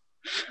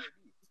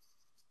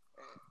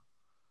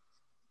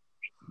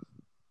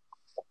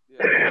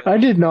 Yeah, I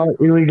did not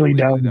illegally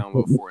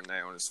download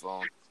Fortnite on his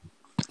phone.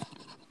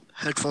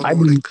 Headphone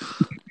warning.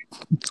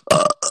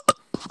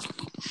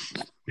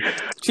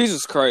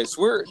 Jesus Christ,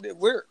 we're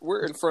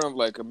in front of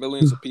like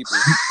millions of people.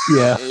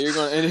 Yeah, and you're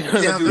gonna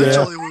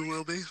eventually we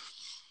will be.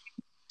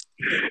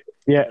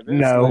 Yeah,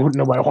 no,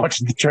 nobody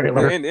watched the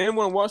trailer. And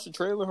anyone watch the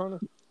trailer, Hunter?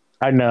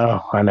 I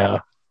know.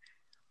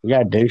 We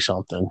gotta do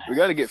something. We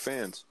gotta get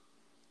fans.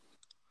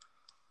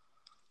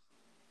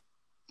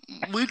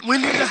 We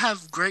need to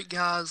have great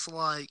guys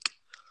like.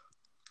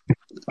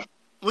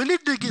 We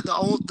need to get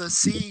the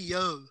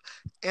CEO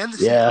and the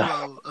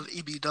CEO of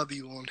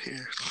EBW on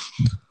here.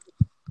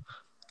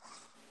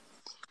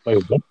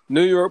 Wait, what?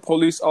 New York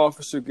police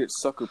officer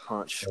gets sucker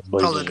punched.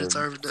 Probably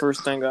deserved it.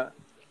 First thing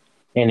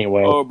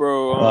Anyway. Oh,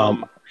 bro.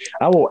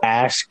 I will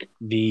ask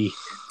the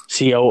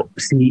CEO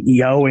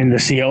and the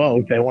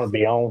COO if they want to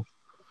be on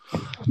the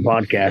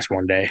podcast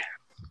one day.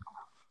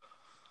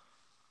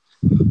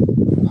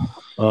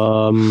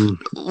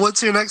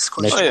 What's your next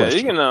question? Question.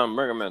 You can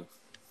bring them in.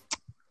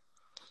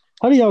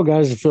 How do y'all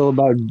guys feel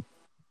about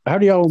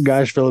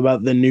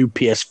the new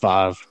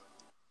PS5?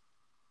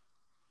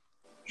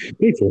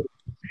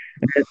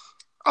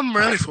 I'm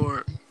ready for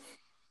it.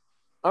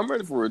 I'm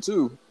ready for it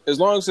too. As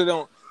long as they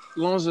don't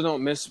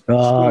miss.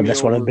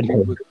 That's what I've been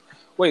told.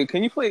 Wait,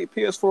 can you play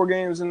PS4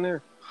 games in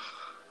there?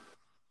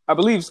 I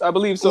believe so.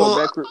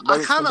 Well,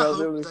 I kind of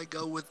hope they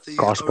go with the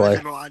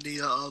original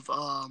idea of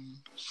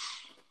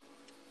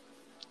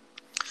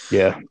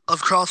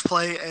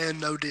crossplay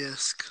and no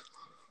disc.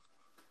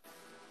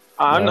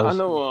 I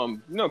know.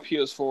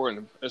 PS4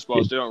 and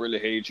Xbox, they don't really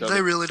hate each other.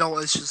 They really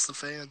don't. It's just the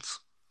fans.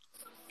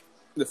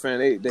 The fan,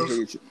 they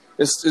hate you.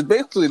 It's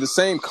basically the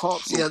same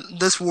console. Yeah,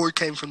 this war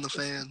came from the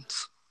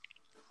fans.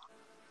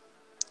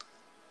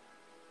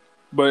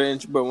 But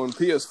when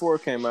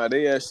PS4 came out,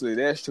 they actually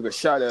took a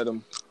shot at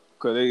them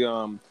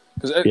because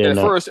at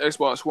first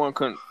Xbox One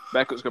couldn't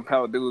backwards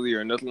compatibility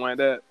or nothing like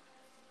that.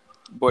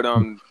 But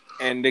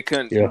and they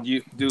couldn't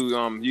do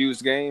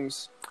used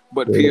games,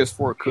 but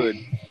PS4 could.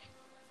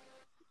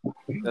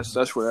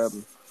 That's what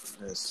happened.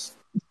 Yes.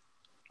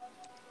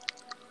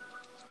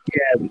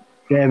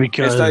 Yeah,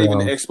 because it's not even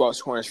the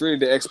Xbox One; it's really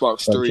the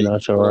Xbox 3.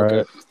 That's all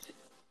right.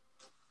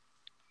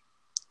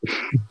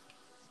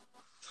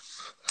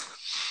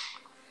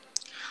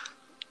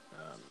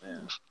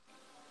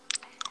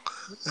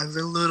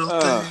 Every little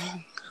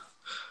thing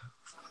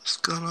is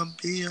gonna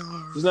be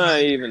alright. It's not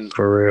even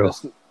for real.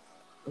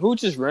 Who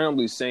just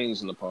randomly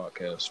sings in the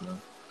podcast,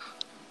 man?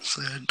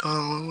 Said,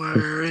 don't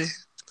worry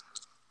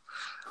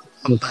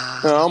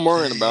about it. I'm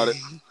worrying about it.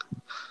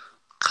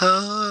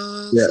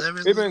 Cause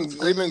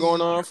we've been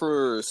going on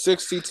for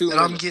 62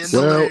 minutes. I'm getting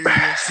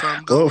delirious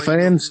from going. Well,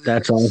 fans,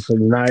 that's all for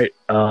tonight.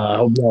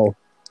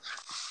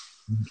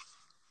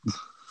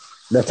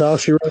 That's all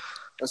she wrote.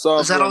 That's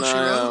all for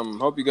tonight.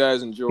 Hope you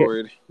guys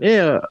enjoyed.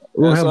 Yeah,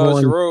 we'll have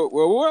one. She wrote.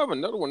 Well, we'll have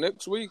another one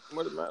next week.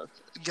 What does it matter?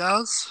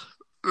 Guys,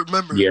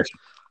 remember. Yes.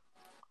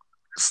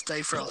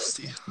 Stay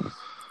frosty.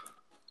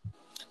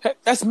 Hey,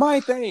 that's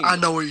my thing. I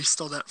know where you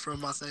stole that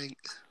from, I think.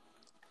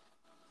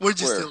 Where'd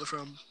you steal it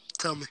from?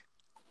 Tell me.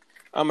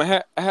 I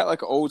had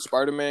like an old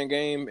Spider-Man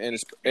game, and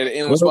at the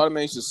end when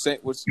Spider-Man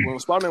when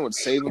Spider-Man would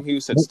save him, he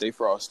said, "Stay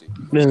frosty."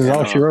 This is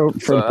all she wrote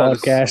for the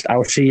podcast. I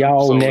will see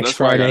y'all next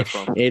Friday.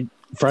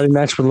 Friday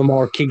nights with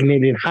Lamar, kicking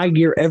it in high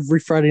gear every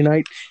Friday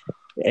night,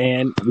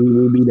 and we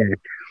will be there.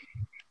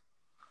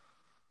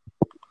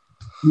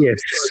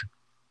 Yes.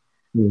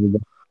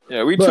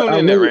 Yeah, we tune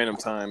in at random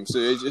times. So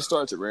it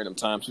starts at random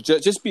times. So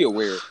just be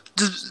aware.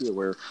 Just be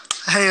aware.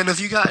 Hey, and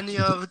if you got any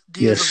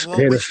ideas of what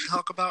we should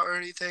talk about or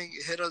anything,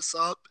 hit us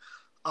up.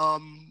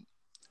 I'll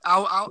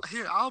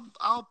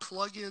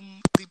plug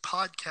in the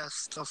podcast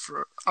stuff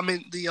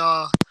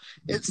the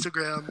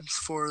Instagrams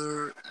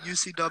for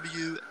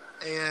UCW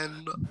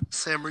and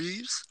Sam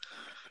Reeves.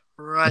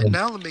 Right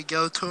now, let me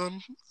go to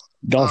them.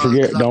 Don't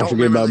forget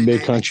about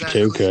Big Country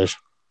too, because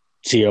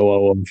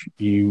COO of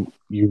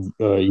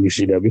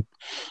UCW.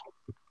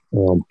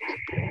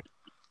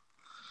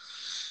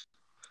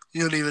 You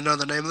don't even know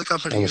the name of the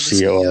company. I'm a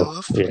COO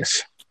of.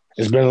 Yes,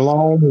 it's been a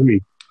long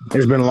week.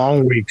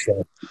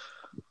 So.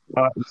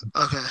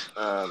 Okay.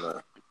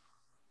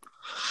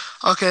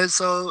 Okay,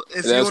 so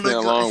if you want to go,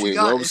 a long week.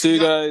 We'll see you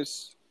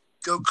guys.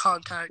 Go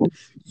contact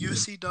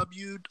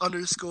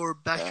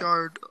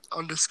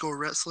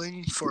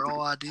UCW_backyard_wrestling for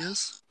all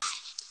ideas.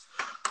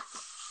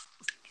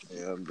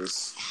 Yeah,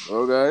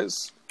 well,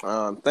 guys.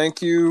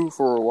 Thank you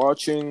for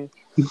watching.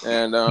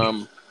 And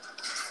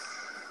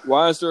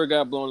why is there a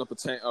guy blowing up a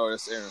tank? Oh,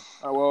 that's Aaron.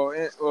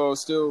 Well,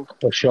 still,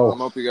 For sure.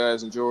 hope you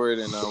guys enjoyed,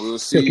 and we will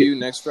see you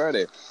next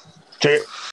Friday. Cheers.